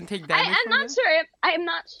she doesn't take damage I'm from not them? sure if I'm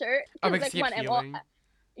not sure Oh, because because like keep one I'm all healing.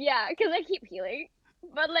 yeah because I keep healing,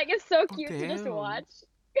 but like it's so Oh cute to just damn. watch.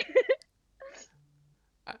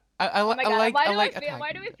 Oh my God, I like why do attacking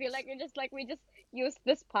we feel this. like we just use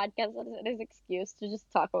this podcast as an excuse to just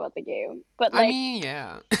talk about the game? But I like, mean,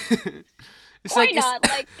 yeah. It's why like not?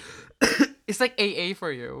 Like, it's like AA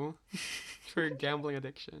for you for gambling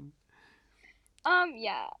addiction.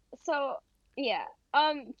 yeah. So, yeah.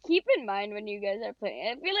 Keep in mind when you guys are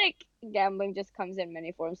playing. I feel like gambling just comes in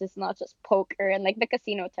many forms. It's not just poker and like the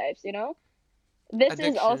casino types, you know? This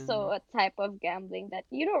is also Addiction. a type of gambling that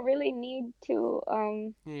you don't really need to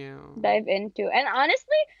Yeah. dive into. And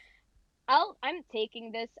honestly, I'm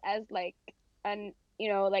taking this as like an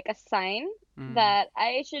like a sign Mm. that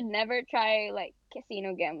I should never try like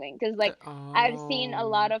casino gambling because like I've seen a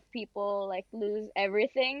lot Oh. of people like lose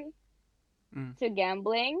everything Mm. to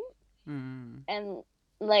gambling, Mm. and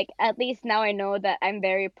like at least now I know that I'm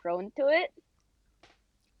very prone to it. I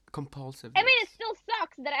mean, it Compulsiveness. still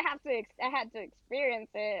sucks that I had to experience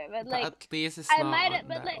it, but But like at least it's I not might, on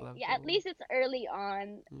but that like yeah, at level. least it's early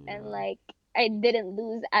on, and Yeah. like I didn't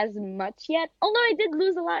lose as much yet. Although I did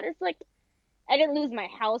lose a lot. It's like I didn't lose my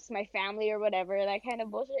house, my family, or whatever, that kind of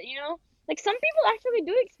bullshit, you know? Like some people actually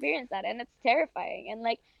do experience that, and it's terrifying. And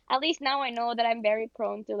like at least now I know that I'm very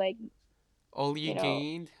prone to like, All you you know,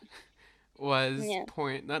 gained was yeah.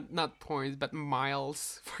 not points, but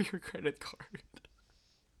miles for your credit card.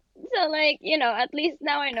 So like, at least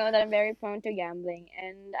now I know that I'm very prone to gambling,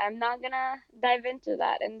 and I'm not gonna dive into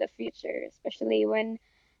that in the future, especially when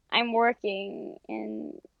I'm working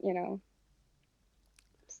and,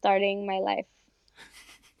 starting my life.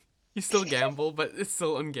 You still gamble, but it's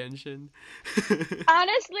still on Genshin.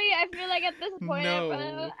 Honestly, I feel like at this point,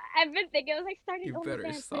 No. I've been thinking, I was like starting You better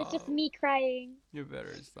OnlyFans, but it's just stop. me crying. You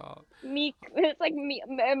better stop. It's like me,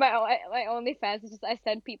 my OnlyFans is just I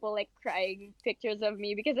send people like crying pictures of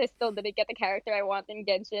me because I still didn't get the character I want in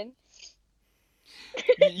Genshin.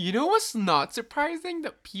 You know what's not surprising?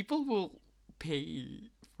 That people will pay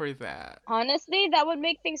for that. Honestly, that would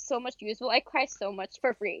make things so much useful. I cry so much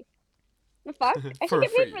for free. The fuck? I should For get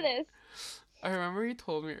paid for free. this. I remember you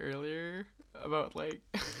told me earlier about like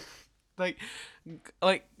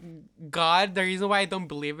like God, the reason why I don't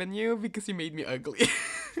believe in you because you made me ugly.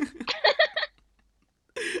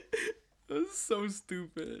 That's so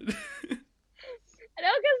stupid. I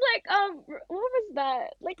know, cause like what was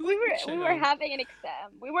that? Like we Like were we were chill. having an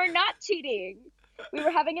exam. We were not cheating. We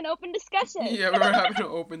were having an open discussion. Yeah, we were having an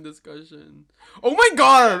open discussion. Oh my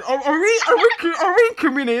God! Are we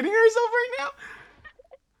incriminating ourselves right now?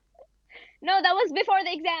 No, that was before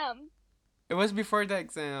the exam. It was before the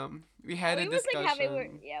exam. We had a We was like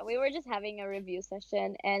discussion. we were just having a review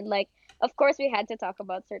session, and like of course we had to talk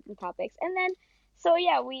about certain topics, and then so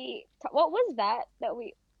yeah what was that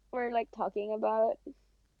we were like talking about?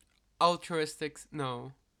 Altruistics.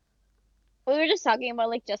 No, We were just talking about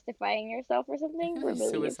like justifying yourself or I something feel for like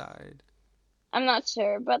beliefs. suicide. I'm not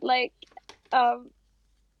sure, but like um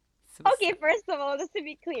okay, Suicide. first of all, just to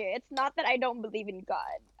be clear, it's not that I don't believe in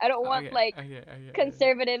God. I don't want Okay, like okay, okay, okay.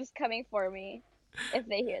 conservatives coming for me if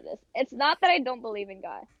they hear this. It's not that I don't believe in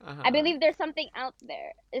God. Uh I huh. believe there's something out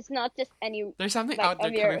there. It's not just any There's something like out there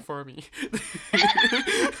of coming your for me.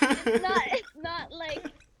 it's not like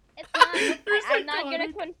it's not You're I'm not gonna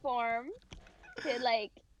psychotic. conform to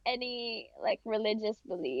like any like religious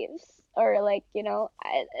beliefs or like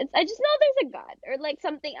I just know there's a God or like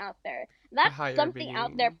something out there. A That higher something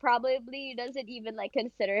out there being. probably doesn't even like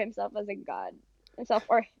consider himself as a god, himself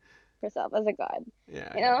or herself as a god.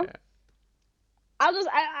 Yeah, You yeah, know, yeah.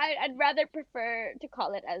 I'd rather prefer to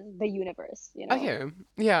call it as the universe. Okay,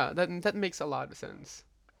 yeah, that makes a lot of sense.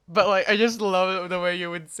 But like, I just love the way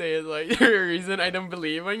you would say it. Like, your reason I don't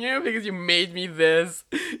believe in you because you made me this.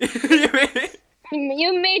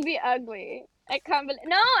 You made me ugly. I can't believe.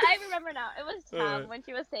 No, I remember now. It was Uh, Tam when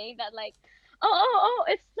she was saying that, like, oh,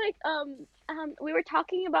 it's like, we were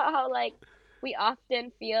talking about how, like, we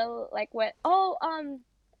often feel like what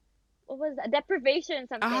was that? Deprivation,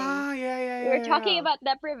 something. yeah, yeah, We were yeah, talking yeah. about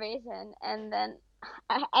deprivation, and then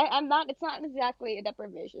I'm not, it's not exactly a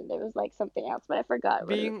deprivation. There was, like, something else, but I forgot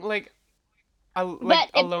what it. Being like But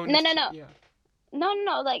alone no, is no, no. yeah. No, no,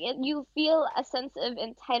 no, like you feel a sense of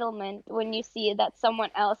entitlement when you see that someone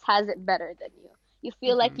else has it better than you. You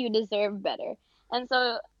feel like Mm-hmm. you deserve better. And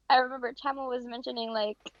so I remember Chamo was mentioning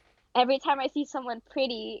like every time I see someone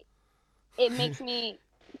pretty, it makes me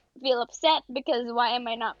feel upset because why am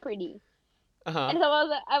I not pretty? Uh huh. And so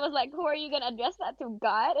I was like, who are you gonna address that to,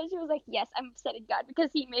 God? And she was like, yes, I'm upset at God because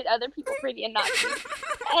he made other people pretty and not me.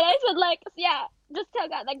 And I said like, yeah, just tell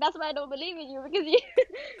God like that's why I don't believe in you because you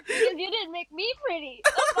because you didn't make me pretty.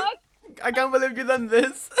 The fuck? I can't believe you done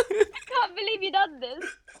this. Can't believe you done this.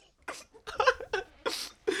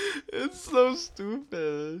 It's so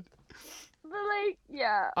stupid. But like,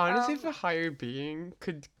 Yeah. Honestly, if a higher being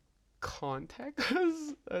could contact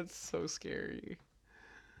us, that's so scary.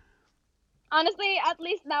 Honestly, at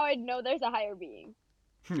least now I know there's a higher being.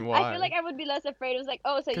 I feel like Why? I would be less afraid. It was like,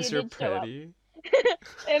 oh, so you Because you're did show up. petty.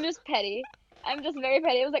 I'm just petty. I'm just very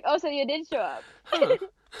petty. It was like, oh, so you did show up.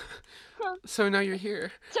 Huh. So now you're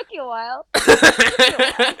here. Took you a while. Took you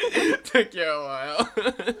a while. Took you a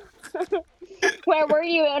while. Where were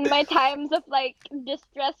you in my times of like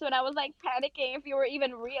distress when I was like panicking if you were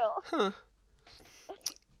even real? Huh.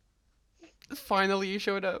 Finally, you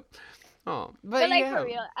showed up. Oh, but But like for yeah.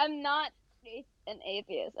 real, I'm not an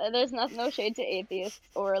atheist. There's no shade to atheists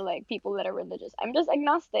or like people that are religious. I'm just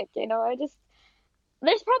agnostic, you know. I just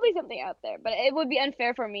there's probably something out there, but it would be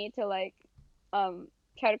unfair for me to like um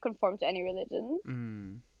try to conform to any religion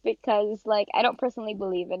Mm. because like I don't personally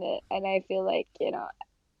believe in it, and I feel like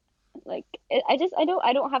like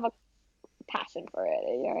I don't have a passion for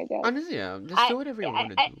it. I guess. Honestly, yeah. Just I, do whatever you I, want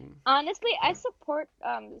to I do. honestly I support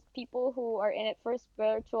people who are in it for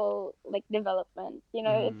spiritual like development.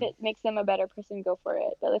 If Mm. it makes them a better person, go for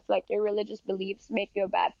it. But if like your religious beliefs make you a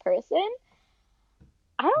bad person,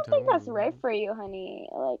 I don't think that's right Don't. for you, honey.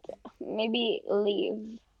 Like maybe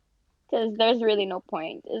leave because there's really no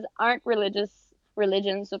point. Is aren't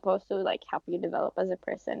religions supposed to like help you develop as a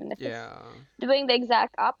person? And if it's Yeah. doing the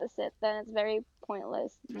exact opposite, then it's very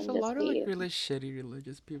pointless There's a and just lot of like leave. really shitty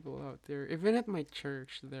religious people out there. Even at my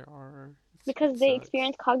church, there are. It Because they sucks.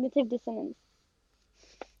 experience cognitive dissonance.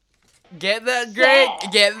 Get that great,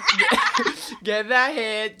 Shit! get that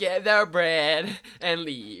hit, get that bread, and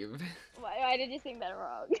leave. Why did you sing that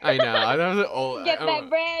wrong? I know. I was old. Get that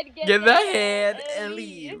bread, get Get that that head, head and and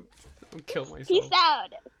leave. leave. I'll kill Peace myself.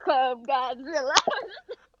 out, Club Godzilla.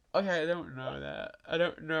 Okay, I don't know that. I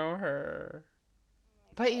don't know her.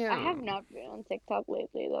 But I yeah, have not been on TikTok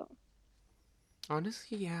lately though.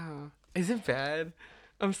 honestly, yeah. Is it bad?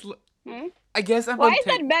 I'm. Hmm? I guess I'm Why on is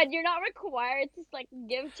Tik. that bad? You're not required to like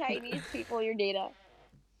give Chinese people your data.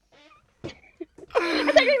 It's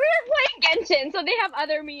like we were playing Genshin, so they have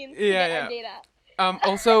other means to Yeah, get our yeah. data.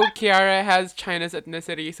 Also, Kiara has China's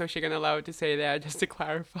ethnicity, so she can allow it to say that, just to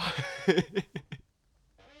clarify.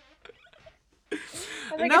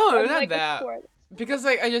 No, I'm not like a that. sport. Because,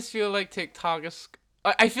 like, I just feel like TikTok is.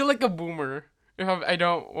 I feel like a boomer if I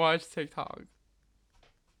don't watch TikTok.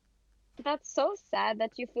 That's so sad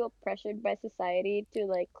that you feel pressured by society to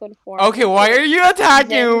like Okay, conform why to are you Gen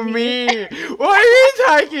attacking Z. me? Why are you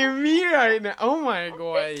attacking me right now? Oh my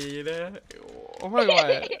god. Oh my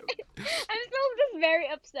god. I'm still just very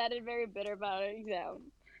upset and very bitter about an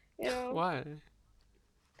exam. You know, Why? I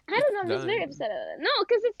It's don't know. I'm just very done. upset at it. No,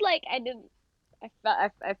 because it's like I didn't.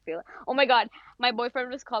 I feel it. Oh my god, my boyfriend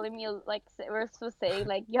was calling me like was saying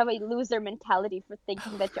like you have a loser mentality for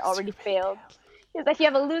thinking that you already failed. He's like you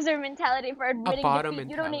have a loser mentality for A admitting bottom defeat.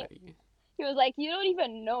 You don't need. mentality. He was like, you don't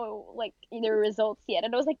even know like either results yet.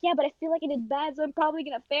 And I was like, yeah, but I feel like I did bad, so I'm probably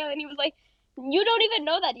gonna fail. And he was like, you don't even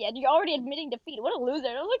know that yet. You're already admitting defeat. What a loser.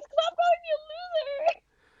 And I was like, stop calling me a loser.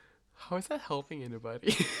 How is that helping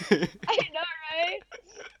anybody? I know, right?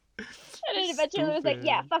 And then eventually I was like,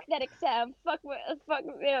 yeah, Stupid. fuck that exam. Fuck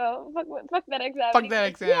that exam. And Fuck he was that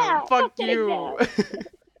like, exam. yeah, Fuck fuck that you. exam.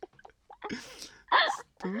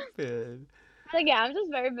 Stupid. Like, yeah, I'm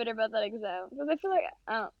just very bitter about that exam because I feel like,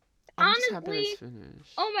 I'm just happy that's honestly,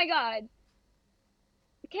 finished. oh my god,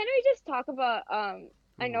 can we just talk about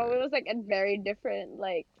I know it What? was like a very different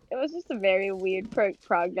like it was just a very weird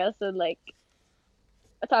progress and like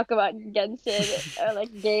talk about Genshin or like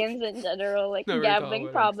games in general, like No, we're talking gambling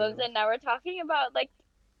about problems, exam. and now we're talking about like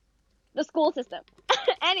the school system.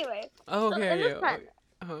 Anyway, Oh, so okay, in this yeah. pan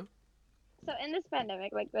Uh-huh. so in this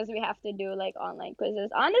pandemic, like because we have to do like online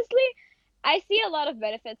quizzes, honestly, I see a lot of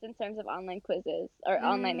benefits in terms of online quizzes or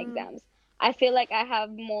online Mm, exams. I feel like I have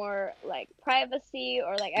more like privacy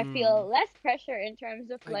or like I mm, feel less pressure in terms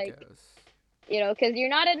of I like guess. because you're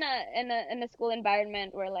not in a school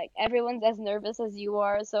environment where like everyone's as nervous as you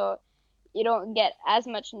are, so you don't get as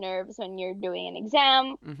much nerves when you're doing an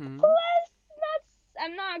exam. Mm-hmm. Plus,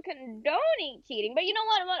 I'm not condoning cheating, but you know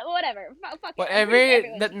what? Whatever. Fuck it. I'm pretty sure Whatever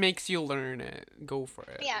everyone that cheats. makes you learn it, go for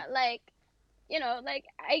it. Yeah, like like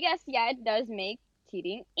I guess yeah, it does make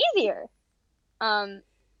cheating easier. Um,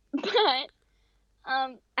 but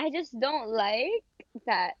I just don't like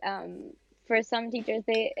that for some teachers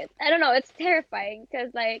I don't know, it's terrifying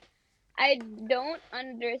because like I don't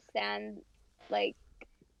understand like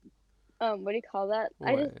what do you call that?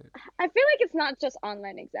 What? I feel like it's not just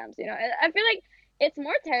online exams, I feel like it's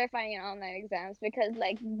more terrifying in online exams because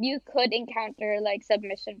like you could encounter like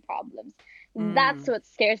submission problems. That's Mm. what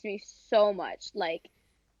scares me so much. Like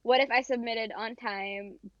what if I submitted on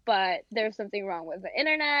time, but there's something wrong with the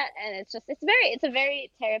internet, and it's a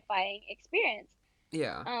very terrifying experience.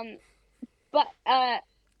 Yeah. Um, but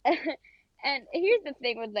and here's the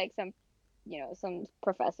thing with like some, some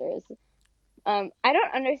professors. I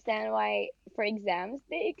don't understand why for exams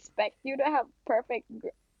they expect you to have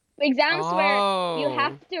exams where you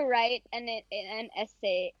have Oh. to write an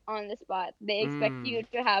essay on the spot. They expect Mm. you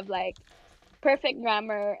to have like perfect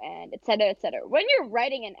grammar and etc etc. When you're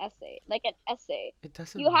writing an essay, like an essay, It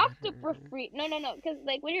doesn't you have to matter. proofread. No, because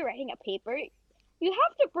like when you're writing a paper, you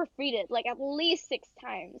have to proofread it like at least 6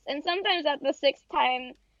 times, and sometimes at the sixth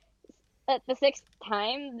time,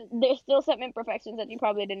 there's still some imperfections that you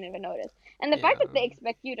probably didn't even notice. And the fact Yeah. that they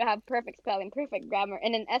expect you to have perfect spelling, perfect grammar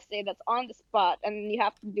in an essay that's on the spot and you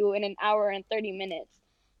have to do in an hour and 30 minutes,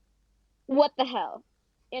 what the hell?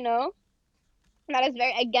 You know? That is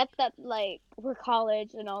very, I get that, like, we're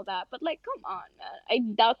college and all that, but, like, come on, man. I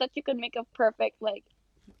doubt that you could make a perfect, like,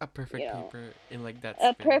 A you perfect know, paper in like that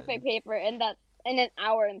a perfect span. paper in an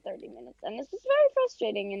hour and 30 minutes. And it's just very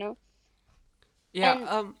frustrating. Yeah,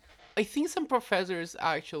 And, I think some professors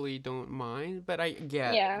actually don't mind, but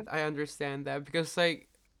yeah. I understand that because like,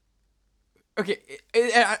 okay,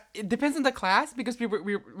 it depends on the class because we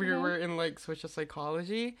Mhm. were in like social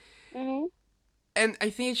psychology, Mhm. and I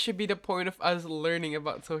think it should be the point of us learning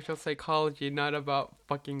about social psychology, not about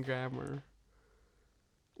fucking grammar.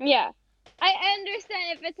 Yeah. I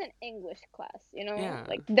understand if it's an English class. Yeah,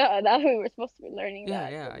 Like, duh, that we were supposed to be learning yeah,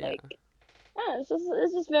 that. But, yeah, like, yeah. it's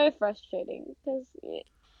just very frustrating because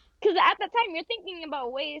at the time you're thinking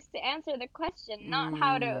about ways to answer the question, not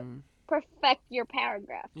how to Mm, perfect your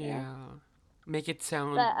paragraph. yeah. Make it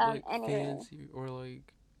sound But like anyway, fancy or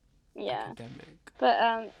like yeah. academic.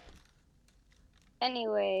 But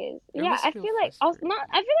anyways, It yeah. must I feel feel like also frustrating. not.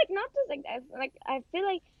 I feel like not just like I feel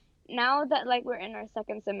like now that like we're in our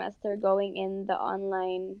second semester going in the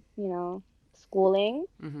online, schooling,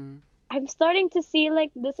 Mm-hmm. I'm starting to see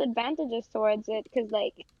like disadvantages towards it because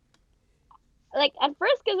like at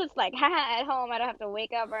first because it's like haha at home I don't have to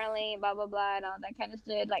wake up early blah blah blah and all that kind of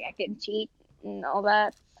shit, like I can cheat and all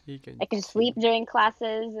that. You can I could cheat. sleep during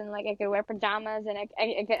classes and like I could wear pajamas and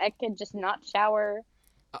I could just not shower,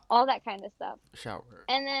 Uh, all that kind of stuff. shower.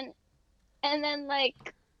 And then like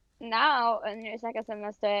now in your second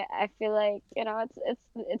semester I feel like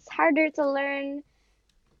it's harder to learn.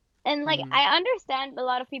 And like Mm-hmm. I understand a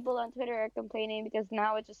lot of people on Twitter are complaining because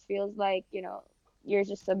now it just feels like you're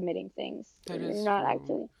just submitting things, That you're is not true.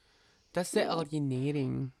 actually That's the you know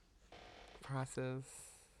alienating process.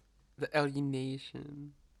 The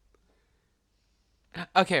alienation.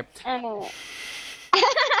 Okay. and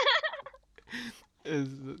Is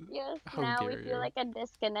yes, how now we dare feel you? like a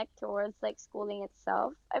disconnect towards like schooling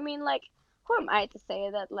itself. I mean, like, who am I to say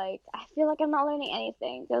that? Like, I feel like I'm not learning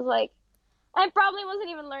anything because like I probably wasn't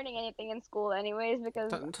even learning anything in school anyways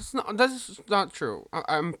because That's not true.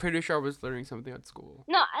 I'm pretty sure I was learning something at school.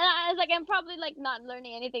 no, I was like I'm probably like not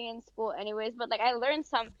learning anything in school anyways, but like I learned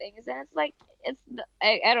some things and it's like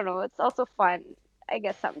I don't know, it's also fun, I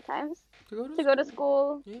guess sometimes To go to to go to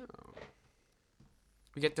school. school Yeah.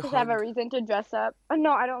 We get to because I have a hug. reason to dress up. Oh,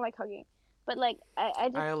 no, I don't like hugging, but like I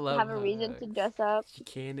just I love have a reason to hugs. dress up. You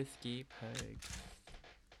can't escape hugs.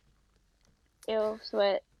 Ew,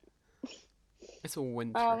 sweat. It's a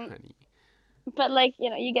winter, Um, honey. but like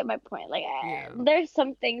you get my point. Like Yeah. there's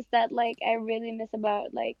some things that like I really miss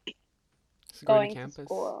about like Just going to going to campus.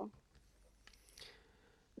 school,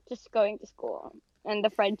 just going to school, and the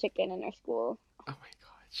fried chicken in our school. Oh my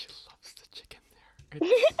god, she loves the chicken there.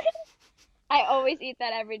 It's. I always eat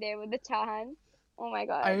that every day with the chahan. Oh my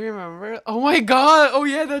I god. remember. Oh my god. Oh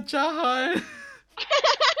yeah, the chahan.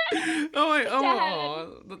 Oh my. The chahan.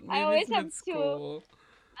 Oh, I maybe always it's have mid two. school.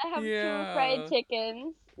 I have two fried Yeah.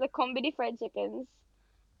 chickens, the kombini fried chickens,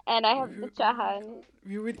 and I have the Oh my chahan. god.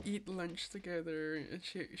 We would eat lunch together, and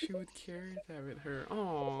she would carry that with her.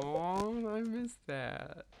 Oh, I miss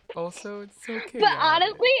that. Also, it's so But chaotic.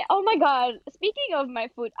 honestly, oh my god, speaking of my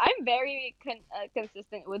food, I'm very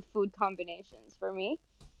consistent with food combinations for me.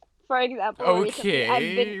 For example, recently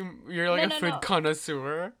I've been Okay, you're like no a no food no.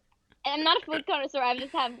 connoisseur. I'm not a food connoisseur. I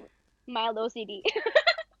just have mild OCD.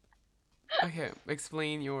 Okay,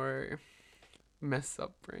 explain your messed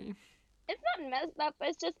up brain. It's not messed up.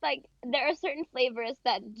 It's just like there are certain flavors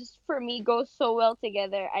that just for me go so well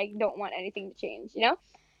together. I don't want anything to change.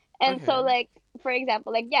 And so Okay. like for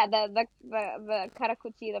example, like yeah, the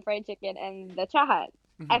karakuchi, the fried chicken, and the chahat.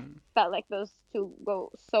 I Mm-hmm. felt like those two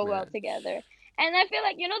go so well Match. together. And I feel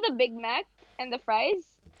like the Big Mac and the fries,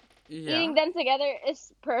 Yeah. eating them together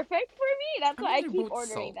is perfect for me. That's I why mean, I they're keep both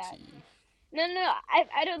ordering that. salty. No, no, no.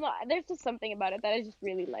 I don't know. There's just something about it that I just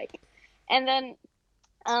really like. And then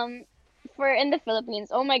um for in the Philippines,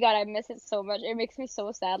 oh my God, I miss it so much. It makes me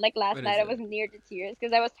so sad. Like last What night is I was it? near to tears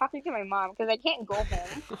because I was talking to my mom because I can't go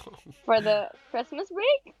home for the Christmas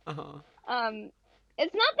break. Uh-huh. Um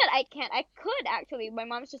it's not that I can't. I could actually. My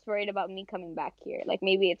mom's just worried about me coming back here. Like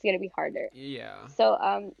maybe it's gonna be harder. Yeah.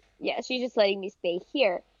 So yeah, she's just letting me stay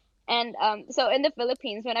here. And so in the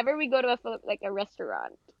Philippines, whenever we go to like a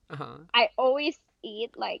restaurant, Uh-huh. I always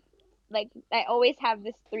eat like I always have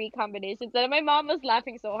this three combinations. And my mom was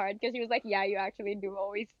laughing so hard because she was like, "Yeah, you actually do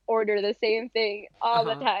always order the same thing all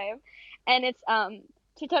the Uh-huh. time." And it's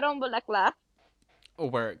chicharron bulaklak,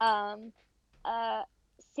 Work. um uh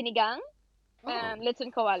sinigang, Oh.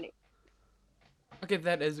 lechon kawali. Okay,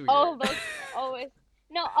 that is All weird. those always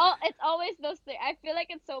no, all it's always those three. I feel like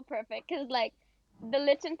it's so perfect because like the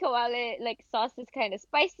lechon kawali like sauce is kind of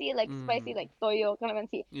spicy Mm. like toyo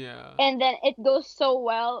calamansi, Yeah. and then it goes so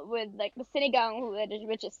well with like the sinigang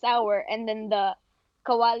which is sour, and then the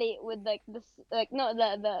kawali with like this like no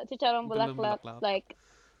the chicharron bulaklak Bulaklak. like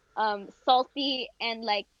salty and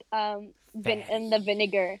like and the Fatty.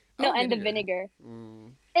 vinegar no Oh, and the vinegar. vinegar.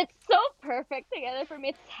 Mm. It's so perfect together for me.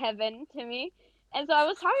 It's heaven to me. And so I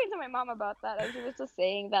was talking to my mom about that, and she was just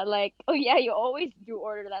saying that like, oh yeah, you always do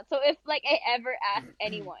order that. So if like I ever ask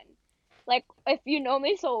anyone, like if you know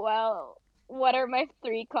me so well, what are my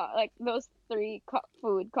like those three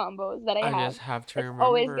food combos that I I have? just have to It's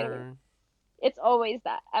always gonna be. remember. It's always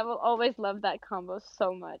that. I will always love that combo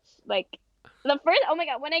so much. Like the first, oh my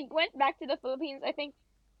God, when I went back to the Philippines, I think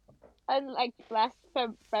like last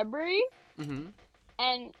February, Mm-hmm.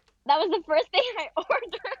 and that was the first thing I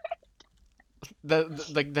ordered.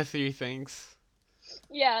 The like the three things.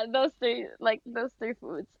 Yeah, those three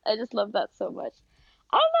foods. I just love that so much.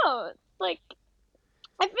 I don't know. It's like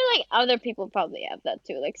I feel like other people probably have that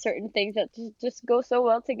too. Like certain things that just go so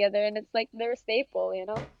well together, and it's like they're a staple, you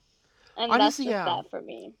know. And that's Honestly, just yeah. that for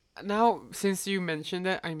me. Now, since you mentioned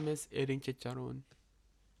that, I miss eating chicharon.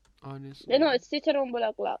 No, Honestly. it's chicharron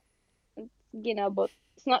bulaklak. It's ginabot.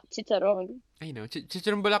 It's not chicharron. I know.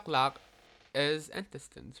 Chicharon bulaklak is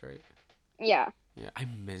intestines, right? Yeah, Yeah,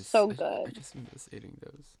 so I good. just miss eating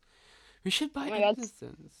those. We should Oh buy my God,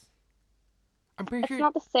 intestines. I'm pretty it's sure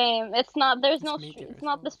not the same. It's not. There's let's no make street. it It's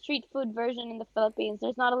not the ourselves. street food version in the Philippines.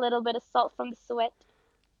 There's not a little bit of salt from the sweat.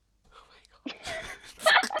 Oh my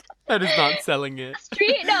god. That is not selling it.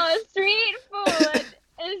 Street no, street food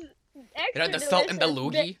is You know extra the salt and the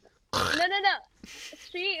delicious. loogie? No, no, no.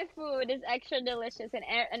 Street food is extra delicious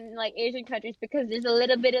in like Asian countries because there's a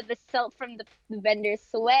little bit of the salt from the vendor's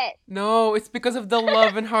sweat No, it's because of the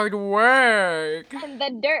love and hard work. and the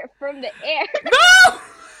dirt from the air. No!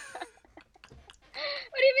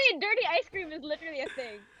 What do you mean? Dirty ice cream is literally a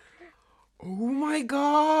thing. Oh my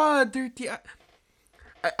god, dirty.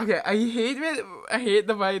 Okay, I hate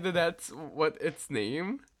the fact that that's what its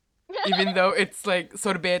name, even though it's like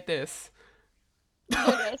sorbetes.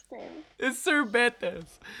 Dirty ice cream. It's sorbetes,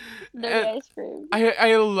 Dirty and ice cream.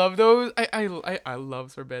 I love those. I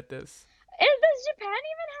love sorbetes. And does Japan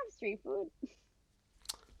even have street food?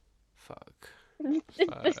 Fuck. It's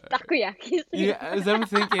this Fuck. takoyaki Yeah, street food. as I'm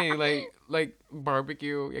thinking, like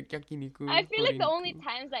barbecue, I yakiniku, feel like the only toriniku.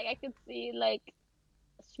 times like I could see like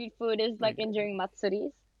street food is like Like in during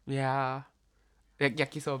matsuris. yeah, like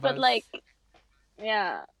But like yakisobas.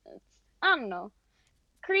 yeah, I don't know.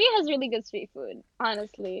 Korea has really good street food,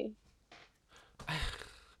 honestly. I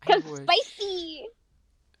Cause wish. spicy,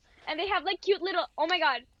 and they have like cute little. Oh my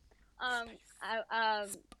God. Um,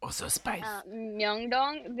 Also spice.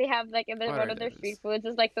 Myeongdong. They have like What one are of their street those? foods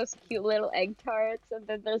is like those cute little egg tarts, and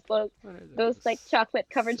then there's What are those like those? chocolate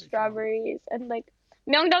covered Search out. strawberries, and like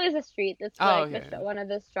Myeongdong is a street. It's Oh, like okay. one of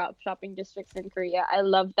the shopping districts in Korea. I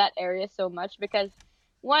love that area so much because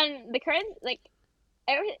one, the current like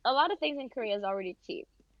a lot of things in Korea is already cheap.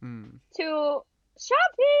 Hmm. Two,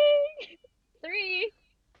 shopping. Three,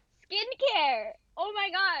 skincare. Oh my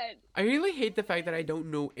God, I really hate the fact that I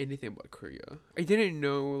don't know anything about Korea. I didn't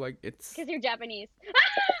know like it's. because you're Japanese.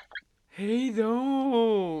 Hey,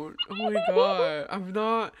 don't. Oh my god, I'm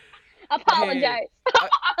not. Hey, Apologize. I,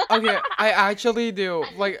 okay, I actually do.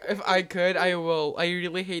 Like, if I could, I will. I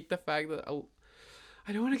really hate the fact that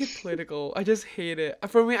I don't want to get political. I just hate it.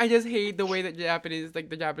 For me, I just hate the way that the Japanese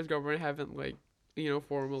government haven't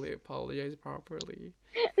formally apologized properly.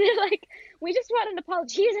 They're like, we just want an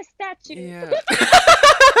apology. Here's a statue. Yeah.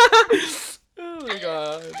 Oh my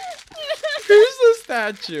god. Here's the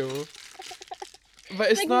statue.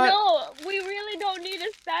 But it's Like, not. no, we really don't need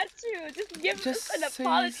a statue. Just give us Just an say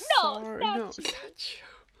apology. No, sorry. No, statue. statue.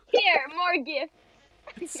 Here, more gifts.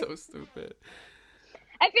 It's so stupid.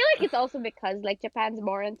 I feel like it's also because like Japan's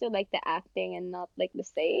more into like the acting and not like the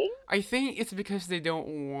saying. I think it's because they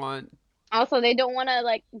don't want, Also, they don't want to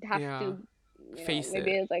like have yeah, to, face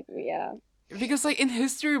maybe it. it's like, yeah, Because like in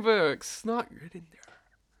history books, it's not written there.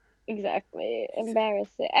 exactly, It's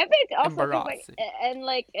embarrassing. I think also because like embarrassing. and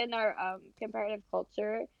like in our comparative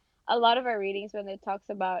culture, a lot of our readings when it talks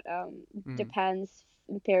about Mm. Japan's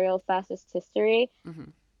imperial fascist history,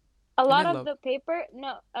 Hmm. a And I lot of love. the paper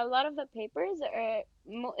no a lot of the papers are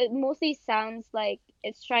it mostly sounds like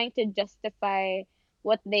it's trying to justify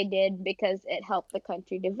what they did because it helped the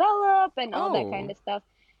country develop and all that kind Oh, of stuff.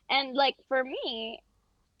 And like for me,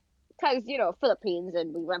 because Philippines,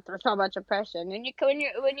 and we went through so much oppression, and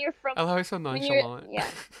when you're from I love it so when you're nonchalant.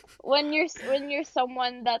 yeah when you're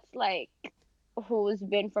someone that's like who's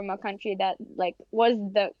been from a country that like was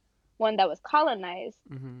the one that was colonized,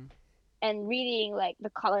 Hmm. and reading like the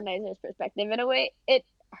colonizer's perspective in a way, it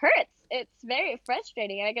hurts. It's very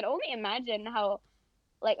frustrating, and I can only imagine how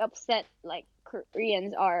like upset like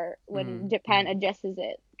Koreans are when Japan Mm-hmm. addresses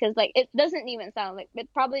it, because like it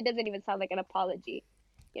probably doesn't even sound like an apology.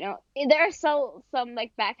 There are some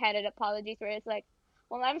like backhanded apologies where it's like,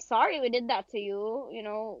 well, I'm sorry we did that to you.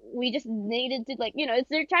 We just needed to, like,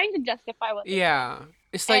 they're trying to justify what they did. Yeah,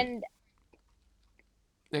 it's like, And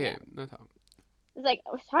okay, yeah, no talk. it's like,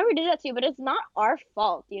 "Oh, sorry we did that to you, but it's not our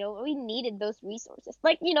fault. We needed those resources.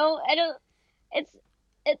 Like, I don't. It's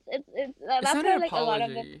It's that's not an why like a lot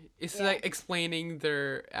of the apology. It's yeah like explaining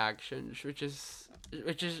their actions,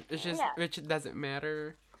 yeah which doesn't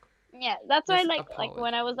matter. yeah that's why Just like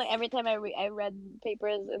when I was like apologize. every time I read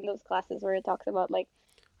papers in those classes where it talks about like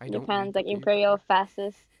I don't read Japan's the like imperial paper.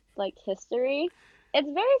 fascist like history. It's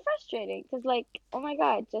very frustrating because like, oh my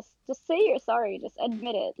god, just say you're sorry, just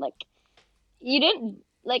admit it. Like, you didn't,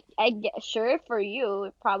 like, I get, sure, for you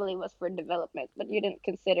it probably was for development, but you didn't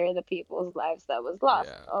consider the people's lives that was lost.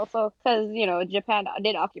 Yeah, Also, because Japan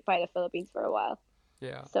did occupy the Philippines for a while,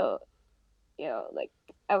 yeah. so like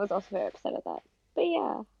I was also very upset at that. But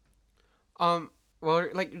yeah, Um, well,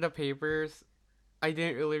 like the papers, I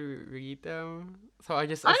didn't really read them, so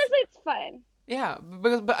honestly, it's fine. yeah,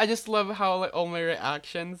 but I just love how like all my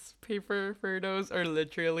reactions paper for those are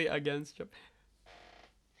literally against Japan.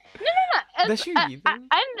 No, no, no. Does she read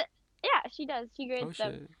them? Yeah, she does. She Oh grades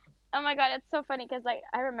them. shit. Oh my god, it's so funny because like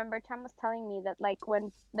I remember Tam was telling me that like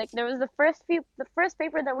when like there was the first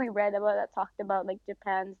paper that we read about that talked about like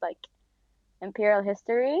Japan's like imperial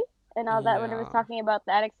history and all that, when it was Yeah. talking about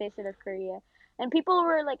the annexation of Korea. And people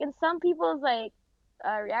were like, in some people's like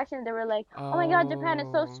reaction, they were like, "Oh my god, Japan is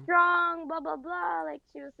so Oh. strong, blah blah blah." Like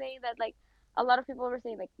she was saying that like a lot of people were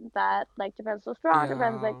saying like that, like Japan's so strong,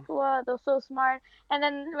 Japan's like Yeah. what, they're so smart. And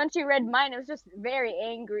then when she read mine, it was just very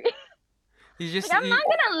angry. You Like, just I'm you.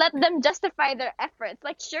 not gonna let them justify their efforts.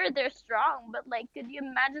 Like, sure, they're strong, but like, could you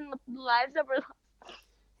imagine what the lives that were lost?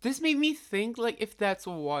 This made me think like if that's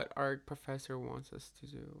what our professor wants us to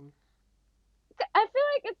do. I feel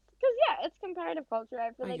like it's because yeah, it's comparative culture.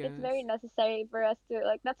 I feel I like it's guess. very necessary for us to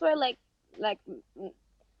like. That's why like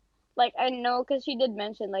like I know because she did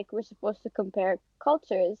mention like we're supposed to compare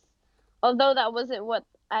cultures, although that wasn't what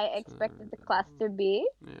I So, expected the class to be.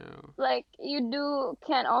 yeah. Like you do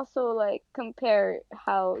can also like compare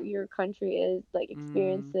how your country is like Mm.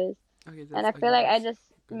 experiences, Okay, and that's I I feel like I guess just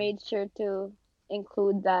good. made sure to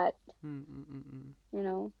include that. Mm mm mm mm. You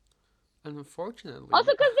know. And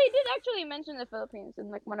Also, unfortunately, because they did actually mention the Philippines in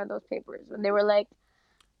like one of those papers when they were like,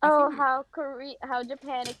 I "Oh, think how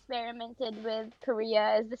Japan experimented with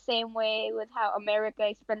Korea is the same way with how America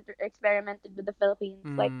experimented with the Philippines."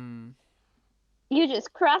 Like, mm, you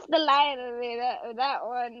just crossed the line with that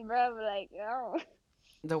one, bro. Like, oh,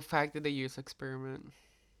 the fact that they use experiment.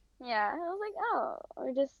 yeah. I was like, oh,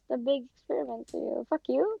 we're just a big experiment to you. Fuck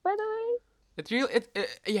you, by the way. It's really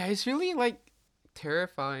yeah, it's really like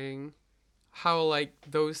terrifying how like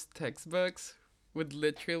those textbooks would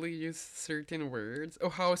literally use certain words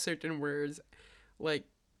or how certain words like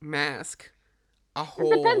mask a It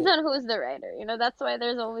depends whole. on who's the writer. That's why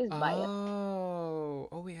there's always bias.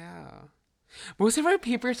 Oh yeah. Most of our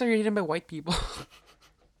papers are written by white people.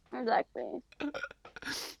 Exactly.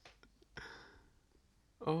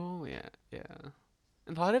 Oh yeah, yeah.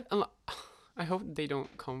 I hope they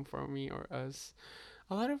don't come for me or us.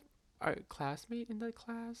 A lot of our classmates in the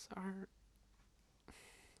class are,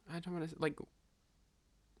 I don't want to, like,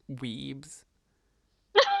 weebs.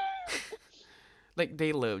 Like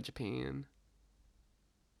they love Japan,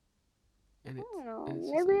 and I don't know.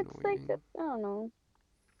 it's just Maybe it's like annoying. I don't know.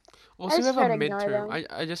 I Also, we just have a try to ignore midterm. them.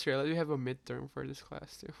 I just realized we have a midterm for this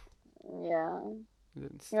class too. Yeah. and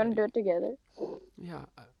then You want to do study. it together? Yeah.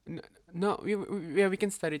 No, yeah, we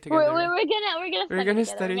can study We're, together. we're, we're gonna we're gonna We're study gonna together. We're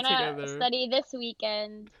study gonna together. study this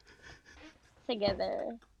weekend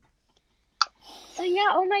together. So yeah,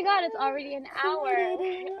 oh my God, it's already an hour.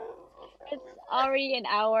 It's already an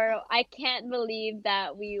hour. I can't believe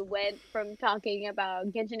that we went from talking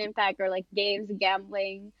about Genshin Impact or like games,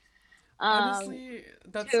 gambling, um, Honestly,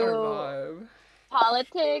 that's our to vibe.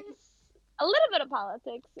 politics, a little bit of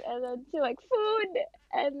politics, and then to like food,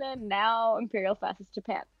 and then now Imperial fastest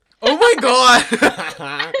Japan. Oh my god!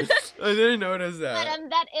 I didn't notice But that.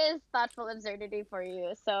 that is thoughtful absurdity for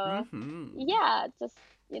you. So Mm-hmm. yeah, just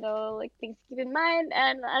like things to keep in mind.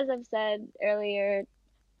 And as I've said earlier,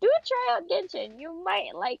 do try out Genshin. You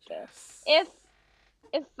might like it. If Yes.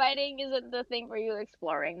 if fighting isn't the thing for you,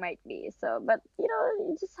 exploring might be. So, but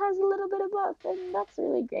it just has a little bit of both, and that's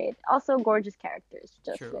really great. Also, gorgeous characters.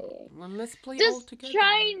 Just True. saying. Well, let's play all Just together.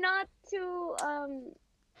 try not to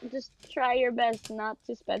just try your best not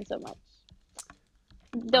to spend so much.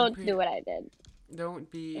 I'm Don't pretty. do what I did. Don't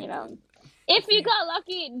be. You know, if If you you. got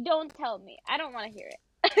lucky, don't tell me. I don't want to hear it.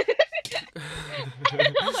 I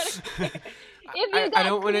don't want to hear it. If you I got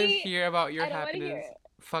don't want to three, hear about your I don't want to hear happiness. it.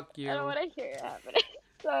 Fuck I don't you. want to hear it happening.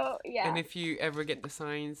 So And yeah. if you ever get the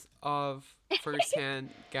signs of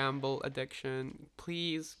firsthand gamble addiction,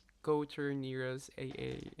 please go to your nearest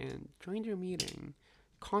AA and join your meeting.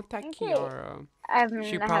 Contact Okay. Kiara. I've She n-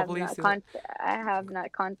 I have probably not still. con I have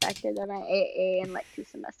not contacted my AA in like 2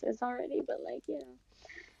 semesters already, but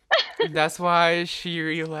like That's why she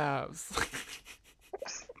relapsed.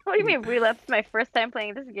 What do you mean relapsed my first time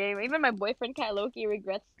playing this game? Even my boyfriend Loki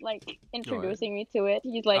regrets like What? introducing me to it.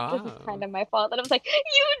 He's like, "This is Oh. kind of my fault," and I was like,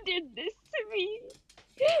 "You did this to me."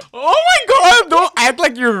 Oh my god, don't act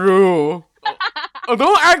like you're Rue. Oh,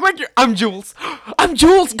 don't act like you're. I'm Jules. I'm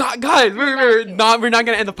Jules. Guys, You're not Jules. we're not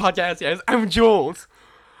gonna end the podcast, guys. I'm Jules.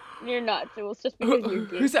 You're not Jules just because you're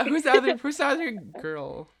gay. Who's the other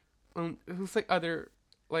girl? Who's like other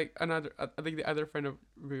like another I think the other friend of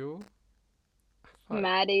Rue? Fuck.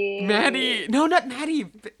 Maddie, Maddie. No, not Maddie.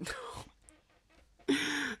 The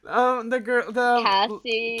girl, the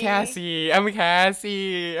Cassie. Cassie. I'm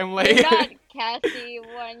Cassie. I'm You're like. not Cassie.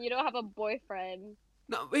 One, you don't have a boyfriend.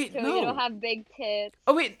 No, wait, Two, you don't no. have big tits.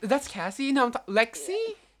 Oh wait, that's Cassie. No, Lexi.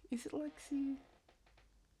 Yeah. Is it Lexi?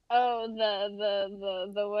 Oh,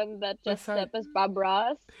 the one that What's dressed up that? as Bob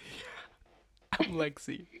Ross. I'm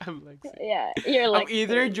Lexi. I'm Lexi. Yeah, you're I'm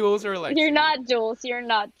either Lexi. Jules or You're Lexi. not Jules. You're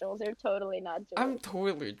not Jules. You're totally not I'm Jules.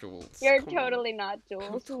 totally Jules. You're Come on. totally not I'm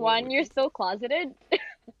Jules. totally One, you're Jules. still closeted.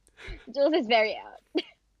 Jules is very out.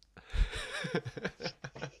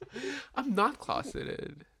 I'm not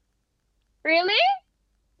closeted. Really?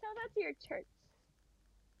 Tell that to your church.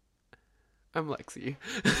 I'm Lexi.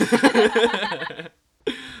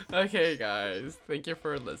 Okay, guys. Thank you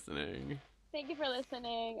for listening. Thank you for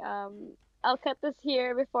listening. I'll cut this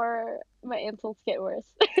here before my insults get worse.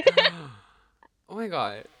 Oh my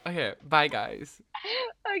god. Okay, bye, guys.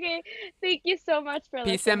 Okay, thank you so much for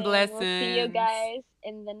Peace and listening. We'll see you blessings. guys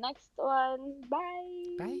in the next one.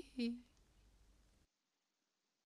 Bye. Bye.